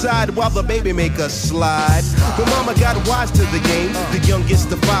 On your side while the baby make a slide. But mama got wise to the game. The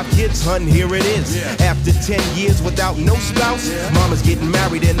youngest of 5 kids, hun, here it is. After 10 years without no spouse, mama's getting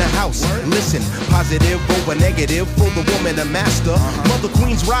married in the house. Listen, positive over negative for the woman a master. Mother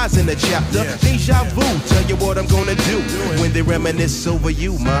Queen's rise in the chapter. Deja vu, tell you what I'm gonna do when they reminisce over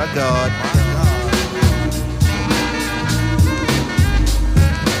you, my God.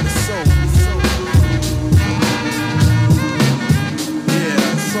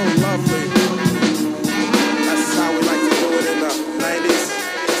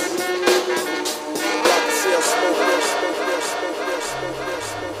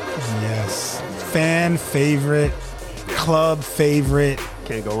 Fan favorite, club favorite.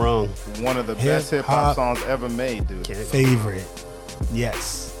 Can't go wrong. One of the best hip-hop songs ever made, dude. Favorite.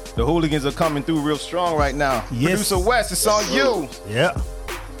 Yes. The hooligans are coming through real strong right now. Yes. Producer West, it's on you. Yeah.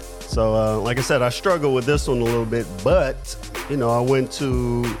 So, like I said, I struggled with this one a little bit, but, you know, I went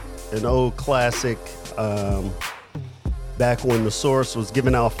to an old classic Back when the Source was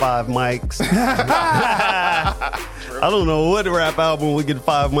giving out 5 mics. I don't know what rap album would get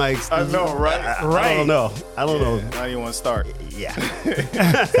 5 mics. I know, right? I don't know. How do you want to start? Yeah.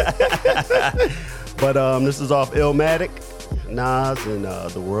 But this is off Illmatic, Nas, and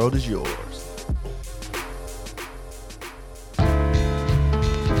The World Is Yours.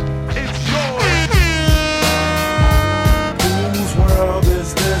 Whose world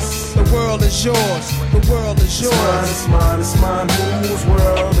is this? The world is yours. The world is yours. It's mine, it's mine, it's mine. Whose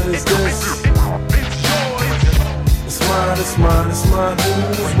world is this? It's mine, it's mine, it's mine.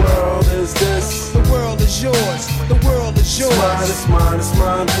 Whose world is this? The world is yours. The world is yours. It's mine, it's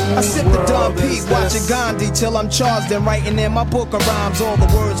mine, it's mine. I sip the Don Pete, watching Gandhi till I'm charged and writing in my book of rhymes. All the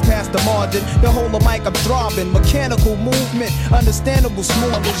words past the margin. The whole of mic I'm throbbing. Mechanical movement, understandable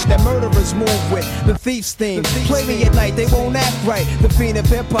smoothness that murderers move with. The thief's theme. Play me at night, they won't act right. The fiend of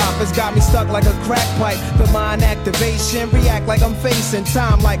hip hop has got me stuck like a crack pipe. The mind activation, react like I'm facing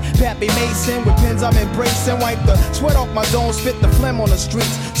time like Pappy Mason. With pins I'm embracing, wipe the sweat off my dome, spit the phlegm on the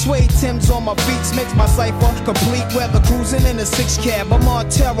streets. Suede Timbs on my beats makes my cipher complete. Weather cruising in a 6 cab, a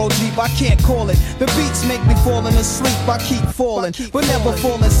Montero Jeep, I can't call it. The beats make me falling asleep, I keep falling, but never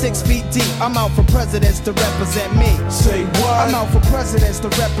falling 6 feet deep. I'm out for presidents to represent me. Say what? I'm out for presidents to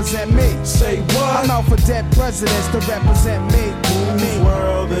represent me. Say what? I'm out for dead presidents to represent me. Whose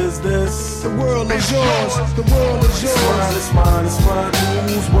world is this? The world is yours. The world is yours. It's mine, it's mine, it's mine.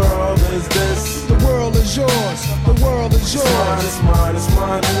 Whose world is this? The world is yours. The world is yours. It's mine, it's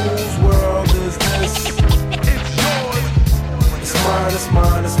mine, it's mine. Whose world is this? It's mine, it's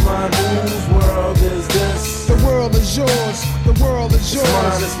mine, it's mine. Whose world is this? The world is yours. The world is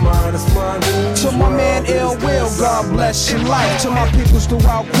yours. It's mine, it's mine, it's mine. To my man Ill Will, God bless your life. To my peoples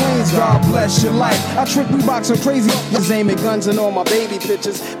throughout Queens, God bless your life. I trick Reeboks and crazy niggas aiming guns and all my baby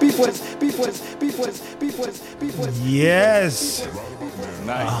pictures. Beef with us, beef with us, beef with us, beef with us, beef with us. Yes.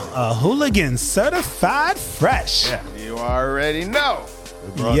 A hooligan certified fresh. Yeah, you already know.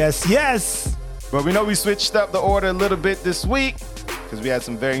 Yes, yes. But we know we switched up the order a little bit this week because we had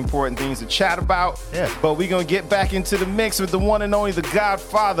some very important things to chat about. Yeah. But we're going to get back into the mix with the one and only The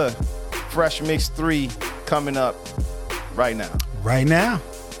Godfather. Fresh Mix 3 coming up right now. Right now.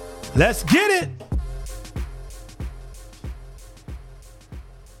 Let's get it.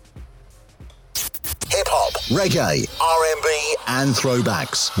 Hip-hop, reggae, R&B, and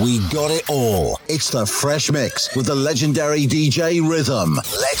throwbacks. We got it all. It's the Fresh Mix with the legendary DJ Rhythm.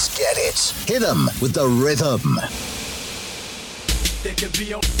 Let's get it. Hit 'em with the rhythm.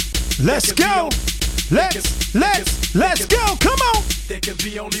 Let's go. Let's go. Come on. There can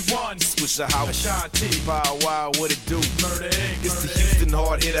be only one. Swisher House, Ashanti, Bow Wow, what it do? Murder Inc. It's the Houston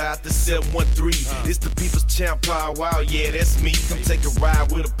hard hitter out the 713. It's the people's champ, Bow Wow, yeah, that's me. Come take a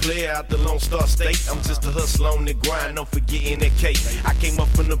ride with a player out the Lone Star State. I'm just a hustler on the grind, don't forgetting that cake. I came up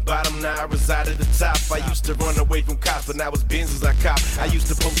from the bottom, now I reside at the top. I used to run away from cops, but now it's Benzes I cop. I used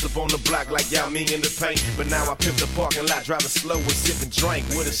to post up on the block like Yao Ming in the paint, but now I pimp the parking lot, driving slow and sipping drink.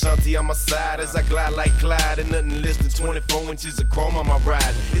 With Ashanti on my side as I glide like Clyde, and nothing less than 24 inches of chrome on my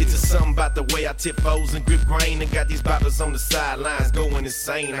ride. It's just something about the way I tip foes and grip grain, and got these boppers on the sidelines going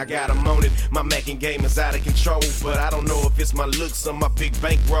insane. I got them on it, my macking game is out of control, but I don't know if it's my looks or my big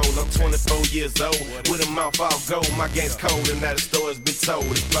bankroll. I'm 24 years old, with a mouth all gold. My game's cold and now the story's been told.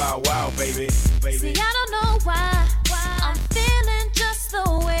 It's Bow Wow, baby. See, I don't know why I'm feeling just the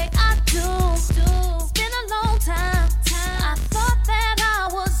way I do. It's been a long time. I thought that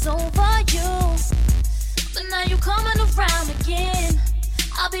I was over you, but now you're coming around again.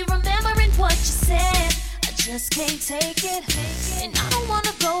 I'll be remembering what you said. I just can't take it, and I don't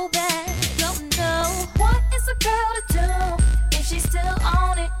wanna go back. Don't know what is a girl to do if she's still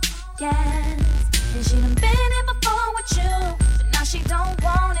on it. Yes, and she done been in before with you, but now she don't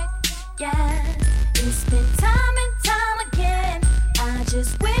want it. Yes, it's been time and time again. I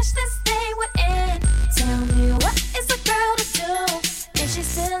just wish this day would end. Tell me what is a girl to do if she's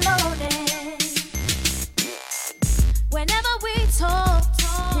still on it. Whenever we talk,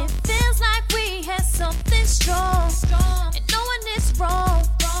 it feels like we had something strong. And knowing it's wrong,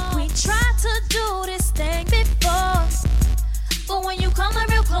 we tried to do this thing before. But when you come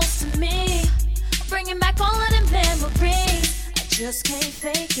real close to me, bringing back all of them memories, I just can't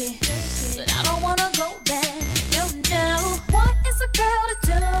fake it, but I don't wanna go back. No, no. What is a girl to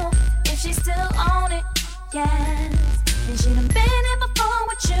do if she's still on it? Yes, and she done been in before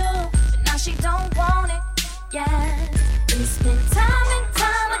with you, but now she don't want it. Yes, it's been time and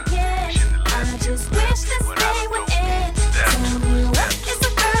time again. I just wish this day would end. Tell me what is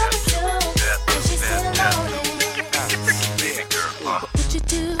a girl to do if she's still on it? What would you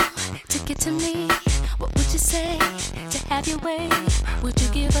do to get to me?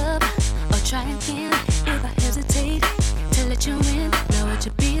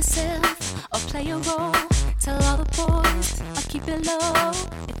 yourself or play a role. Tell all the boys or keep it low.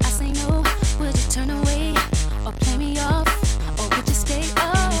 If I say no, would you turn away or play me off, or would you stay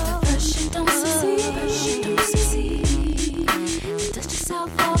up? And if the first you don't succeed, then dust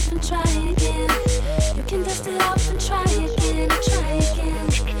yourself off and try again. You can dust it off and try again, try again.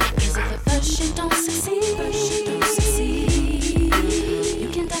 'Cause if at first you don't succeed, you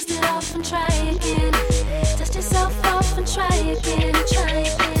can dust it off and try again. Dust yourself off and try again, try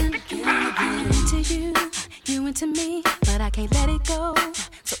again. I'm into you, you into me, but I can't let it go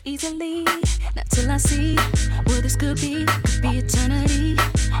so easily. Not till I see what this could be eternity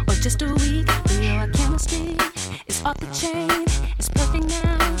or just a week. We know our chemistry is off the chain. It's perfect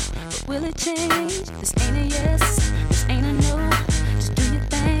now, but will it change? This ain't a yes, this ain't a no. Just do your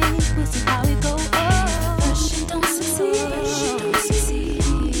thing, we'll see how it goes. First you don't succeed,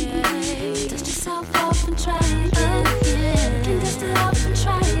 dust yourself off and try again. You can dust it off and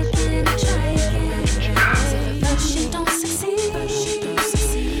try again, try again. First you don't succeed, you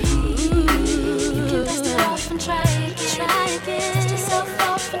can dust it off and try again, try again. Dust yourself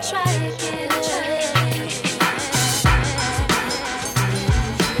off and try again, try again.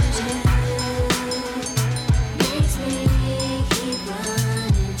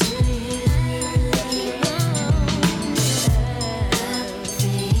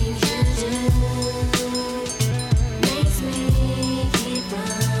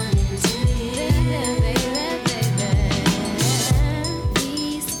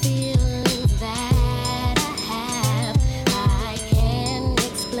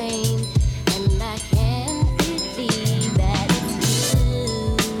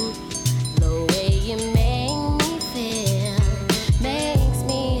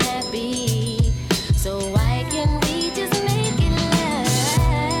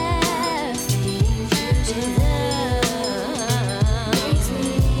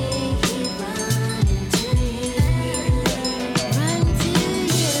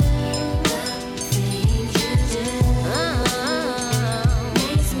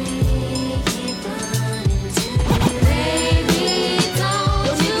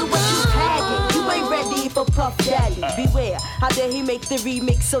 The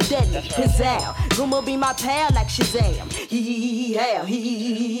remix so deadly, pizzazz. Gummo be my pal like Shazam.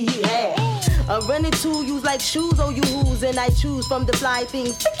 I'm running to use like shoes, oh you who's, and I choose from the fly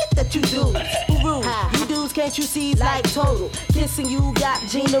things. Forget that you do. Who rules? You dudes can't you see like total. Kissing you got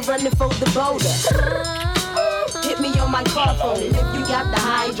Gina running for the boulder. Hit me on my car phone, and if you got the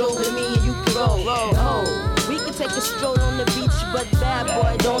hydro with me, you can roll. We can take a stroll on the beach, but bad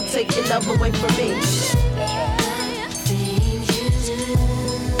boy, don't take your love away from me.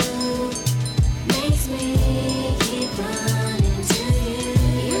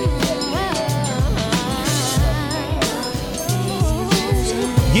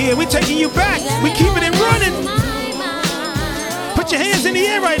 Yeah, we taking you back. We keeping it running. Put your hands in the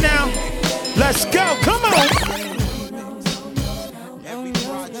air right now. Let's go. Come on.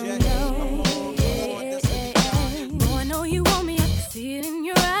 Boy, I know you want me. I can see it in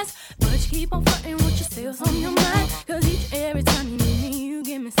your eyes. But you keep on fronting what you say what's on your mind. 'Cause every time you meet me, you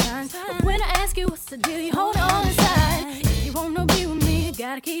give me signs. But when I ask you what's the deal, you hold on inside. If you wanna be with me, you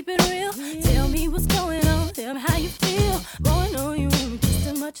gotta keep it real. Tell me what's going on. Tell me how you feel. Boy, I know you want me just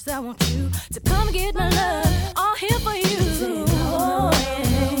as much as I want you to come and get my love. All here for you. Oh,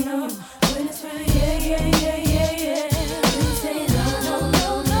 yeah. No. When it's right, yeah. You say no.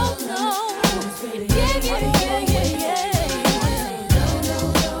 Yeah.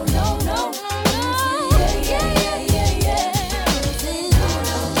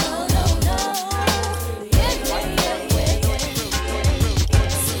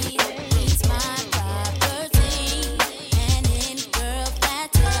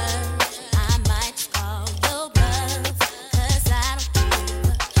 Cause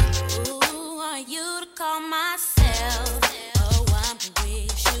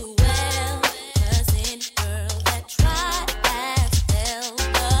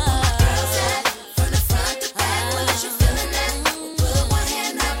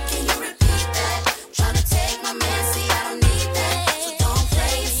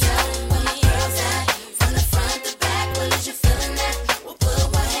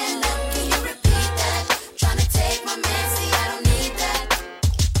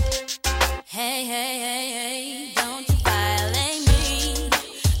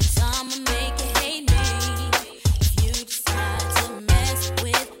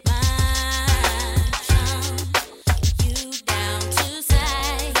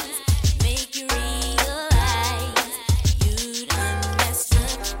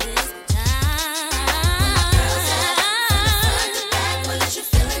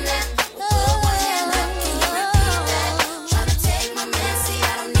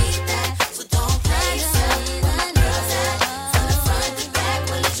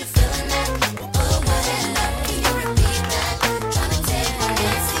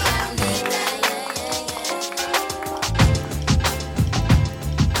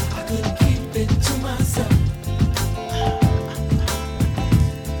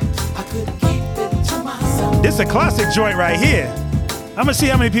This is a classic joint right here. I'm gonna see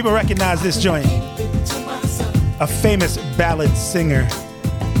how many people recognize this joint. A famous ballad singer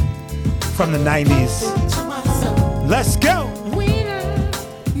from the 90s. Let's go.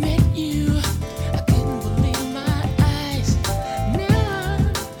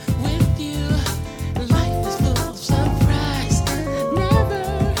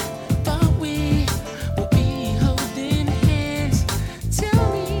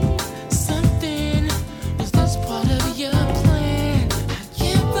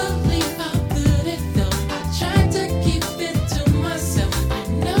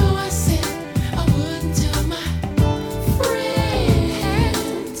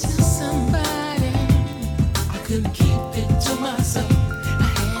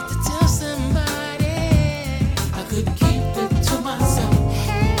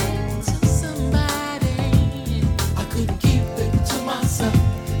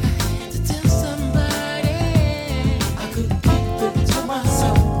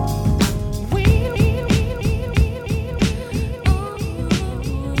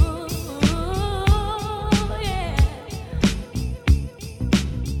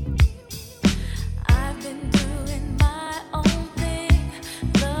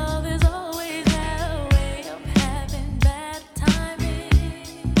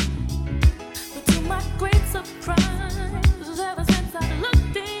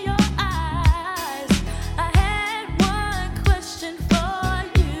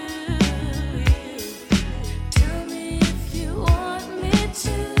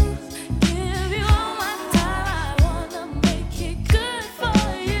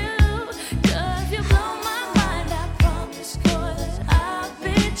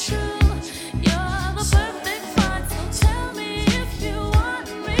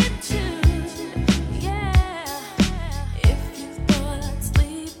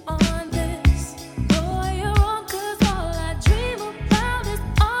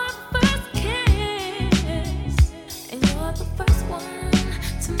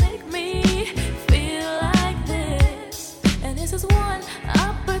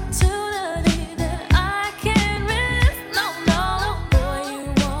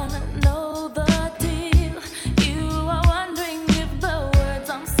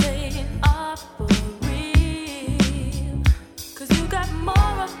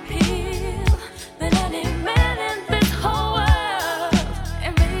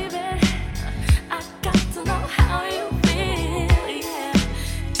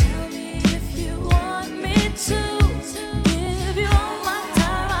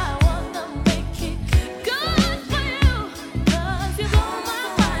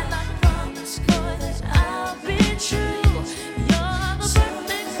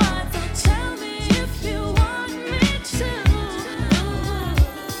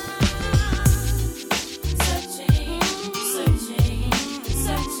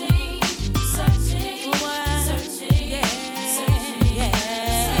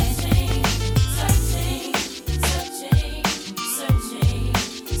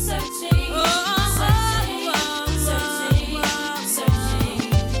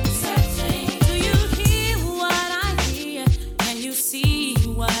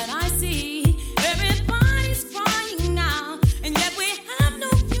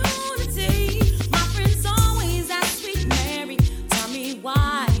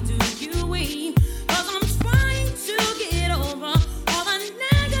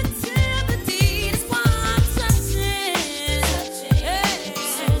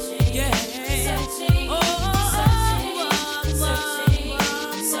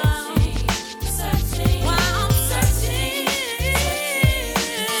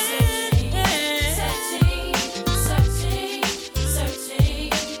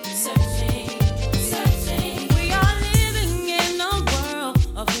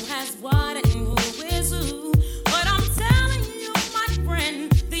 Of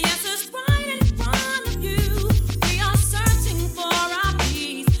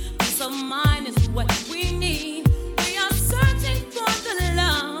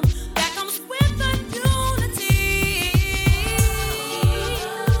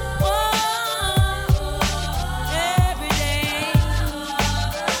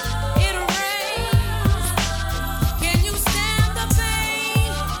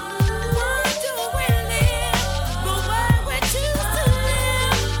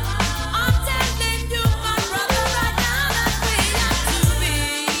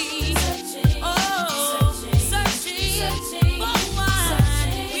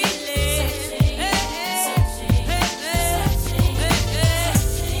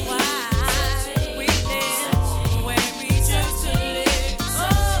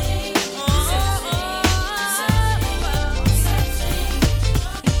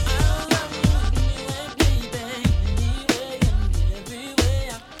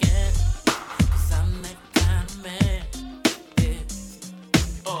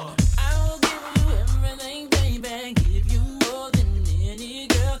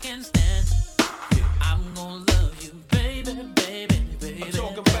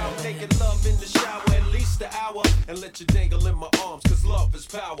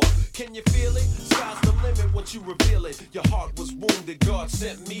but you reveal it. Your heart was wounded, God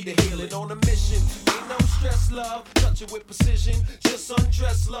sent me to heal it. On a mission, ain't no stress, love. Touch it with precision, just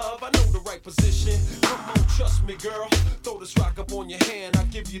undress, love. I know the right position. Come on, trust me, girl. Throw this rock up on your hand, I'll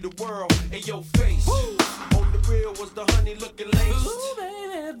give you the world. And your face, on the real was the honey looking laced. Ooh,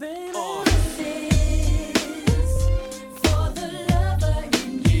 baby, baby. For the lover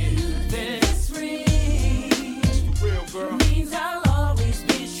in you, this ring. For real, girl. Means I'll always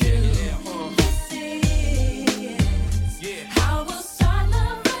be true. This is how we'll start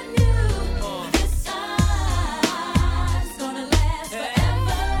loving you. This time's gonna last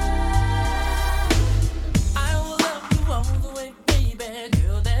forever. I will love you all the way, baby.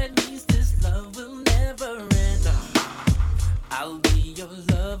 Girl, that means this love will never end. I'll be your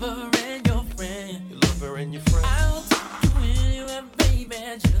lover and your friend. Your lover and your friend. I'll take you anywhere, baby.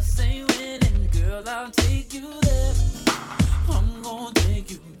 Just say when, and girl, I'll take you there. I'm gonna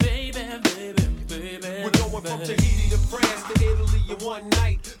take you, baby, baby, baby. We're going from Tahiti to France to Italy in one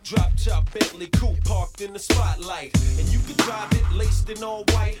night. Drop top Bentley coupe parked in the spotlight, and you can drive it laced in all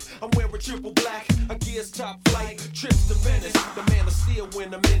white. I'm wearing triple black, a gear's top flight. Trips to Venice, the man of steel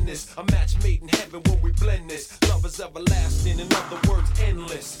when I'm in this. A match made in heaven when we blend this. Love is everlasting, in other words,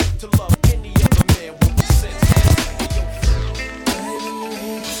 endless. To love any other man will be senseless.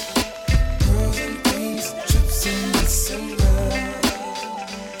 Girls and things, trips in December.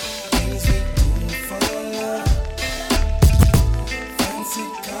 Things we do for love. Fancy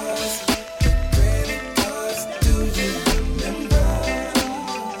cars, credit cards. Do you remember?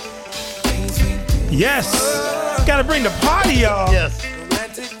 Things we do. Yes. Gotta bring the party, y'all. Yes.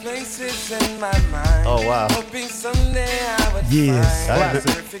 Romantic places in my mind. Oh, wow. Hoping someday I would Yes. I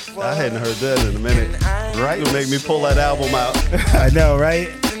hadn't heard that in a minute. Right? It'll make me pull that album out. I know, right?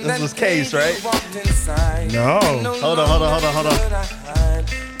 This was Case, right? No. Hold on.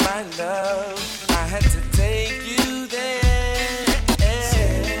 My love, I had to take you there.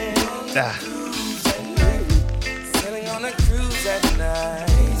 Sailing on a cruise at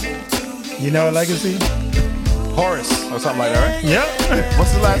night. You know Legacy? Horace or something like that, right? Yep.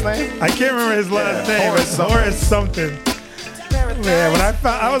 What's his last name? I can't remember his last name, Horace but Horace something. Yeah, when I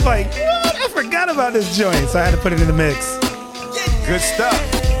was like, what? I forgot about this joint, so I had to put it in the mix. Good stuff.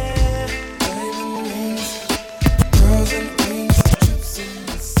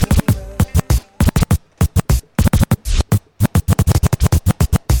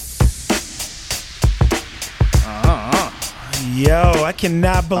 Yo, I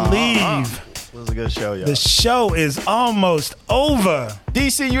cannot believe It was a good show, y'all. the show is almost over.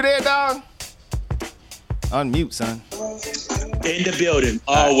 DC, you there, dog? Unmute, son. In the building,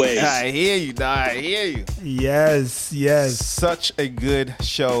 always. I hear you, dog. I hear you. Yes. Such a good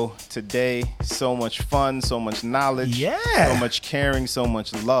show today. So much fun, so much knowledge. Yeah. So much caring, so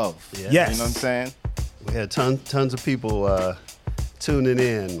much love. Yeah. Yes. You know what I'm saying? We had tons of people tuning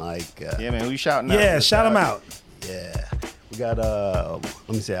in. Yeah, man. Who you shouting out? Yeah, shout them out. Yeah. We got, let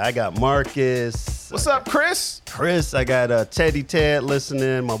me see. I got Marcus. What's up, Chris? I got Teddy Ted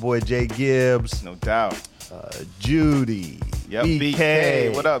listening. My boy Jay Gibbs. No doubt. Judy. Yep,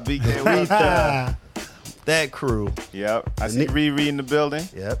 BK. What up, BK? Rita. That crew. Yep. I see Riri in the building.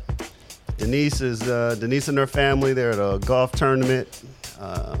 Yep. Denise and her family. They're at a golf tournament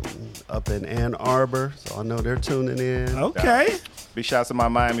up in Ann Arbor. So I know they're tuning in. Okay. Big shout out to my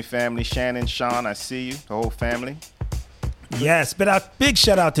Miami family. Shannon, Sean, I see you. The whole family. Yes, but big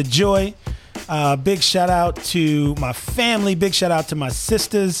shout out to Joy. Big shout out to my family. Big shout out to my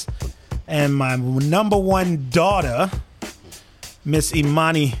sisters and my number one daughter, Miss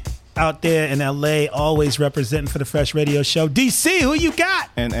Imani, out there in LA, always representing for the Fresh Radio Show. DC, who you got?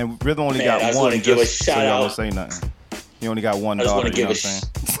 And Rhythm only got I just one. want to give a Just shout so y'all out. don't say nothing. He only got one I just daughter. want to You know give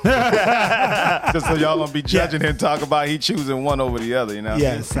what I'm saying? Just so y'all gonna be judging him, talk about he choosing one over the other. You know?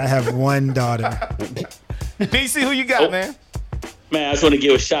 Yes, I have one daughter. DC, who you got, man? Man, I just want to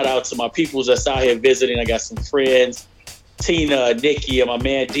give a shout out to my peoples that's out here visiting. I got some friends, Tina, Nikki, and my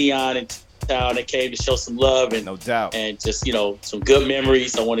man Dion in town that came to show some love and no doubt, and just some good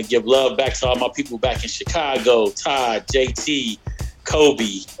memories. I want to give love back to all my people back in Chicago, Todd, JT,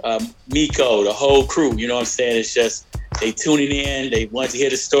 Kobe, Miko, the whole crew. You know what I'm saying? It's just they tuning in, they want to hear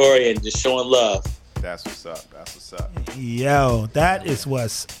the story and just showing love. That's what's up. That's what's up. Yo, that is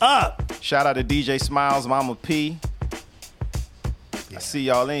what's up. Shout out to DJ Smiles, Mama P. I see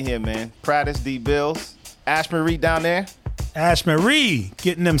y'all in here, man. Prattis, D Bills, Ash Marie down there. Ash Marie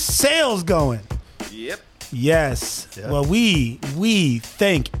getting them sales going. Yep. Yes. Yep. Well, we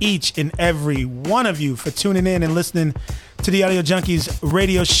thank each and every one of you for tuning in and listening to the Audio Junkies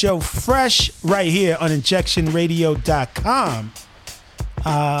radio show Fresh right here on injectionradio.com.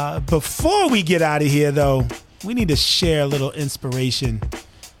 Before we get out of here, though, we need to share a little inspiration.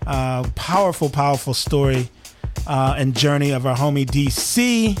 Powerful, powerful story and journey of our homie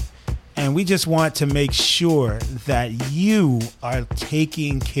DC. And we just want to make sure that you are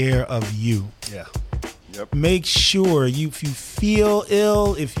taking care of you. Yeah. Yep. Make sure if you feel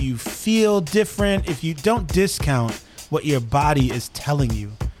ill, if you feel different, if you don't discount what your body is telling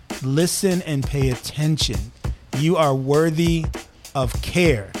you. Listen and pay attention. You are worthy of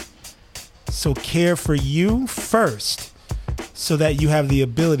care. So care for you first so that you have the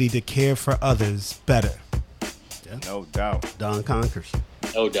ability to care for others better. Yeah. No doubt. Don conquers.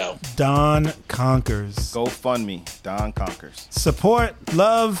 No doubt. Don conquers. GoFundMe. Don conquers. Support,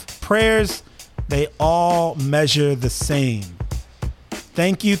 love, prayers, they all measure the same.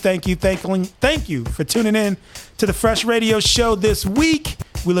 Thank you for tuning in to the Fresh Radio Show this week.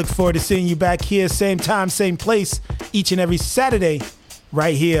 We look forward to seeing you back here, same time, same place, each and every Saturday,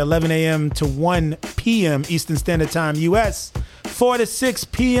 right here, 11 a.m. to 1 p.m. Eastern Standard Time, U.S., 4 to 6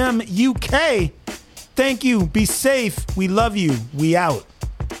 p.m. UK. Thank you. Be safe. We love you. We out.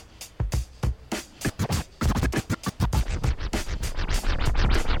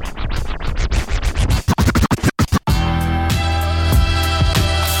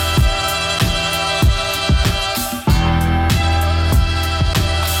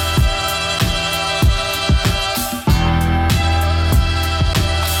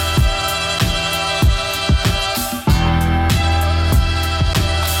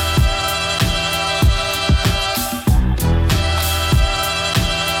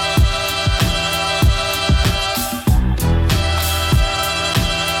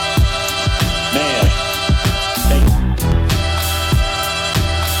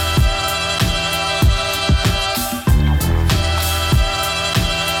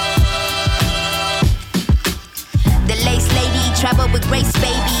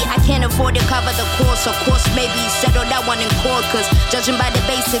 Judging by the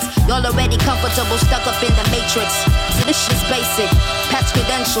basics, y'all already comfortable, stuck up in the matrix. So this shit's basic. Patch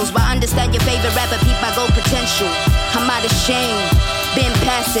credentials, but understand your favorite rapper, peep my gold potential. I'm out of shame, been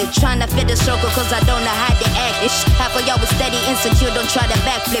past it. Trying to fit the circle, cause I don't know how to act. Ish, half of y'all was steady, insecure, don't try to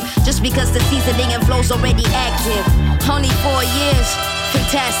backflip. Just because the seasoning and flow's already active. Only 4 years,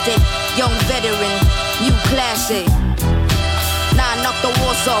 fantastic. Young veteran, new classic. Now I knock the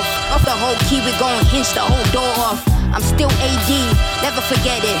walls off the whole key, we gon' hinge the whole door off. I'm still AD, never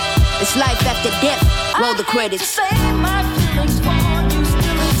forget it. It's life after death, roll the credits. Say my feelings for you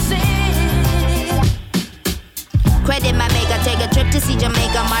still exist. Credit my maker, take a trip to see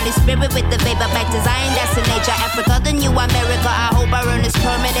Jamaica. Molly spirit with the vapor, back to Zion, that's the nature. Africa, the new America, I hope I earn this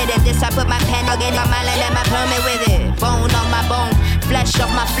permanent. And this I put my pen again on my land and my permit with it. Bone on my bone, flesh of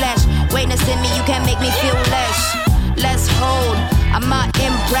my flesh. Greatness in me, you can't make me feel less. Let's hold, I'm not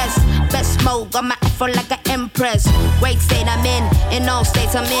impressed. Best smoke, I'm afro like an empress. Great state I'm in all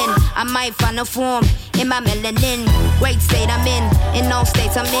states I'm in. I might find a form in my melanin. Great state I'm in all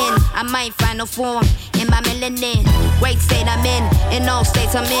states I'm in. I might find a form in my melanin. Great state I'm in all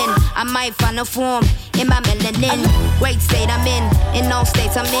states I'm in. I might find a form in my melanin. Great state I'm in all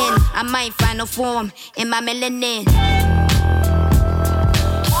states I'm in. I might find a form in my melanin.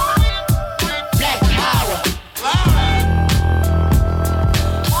 Black power.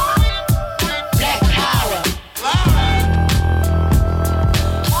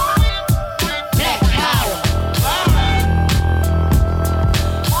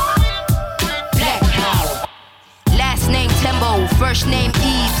 First name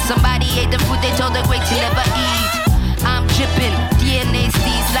Eve. Somebody ate the food they told the great to never eat. I'm dripping, DNA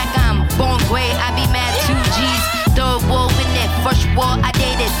steez like I'm born great. I be mad 2 G's. Third war in it, first war I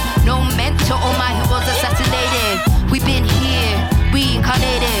dated. No mentor, all my heroes assassinated. We been here,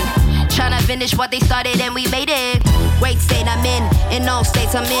 reincarnated. Tryna finish what they started and we made it. Great state I'm in all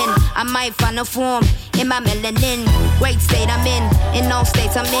states I'm in. I might find a form in my melanin. Great state I'm in all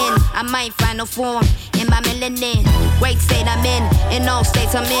states I'm in. I might find a form in my melanin. Great state I'm in all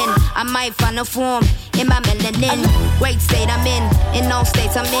states I'm in. I might find a form in my melanin. Great state I'm in all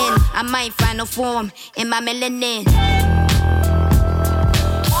states I'm in. I might find a form in my melanin.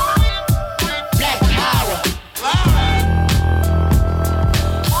 Black power.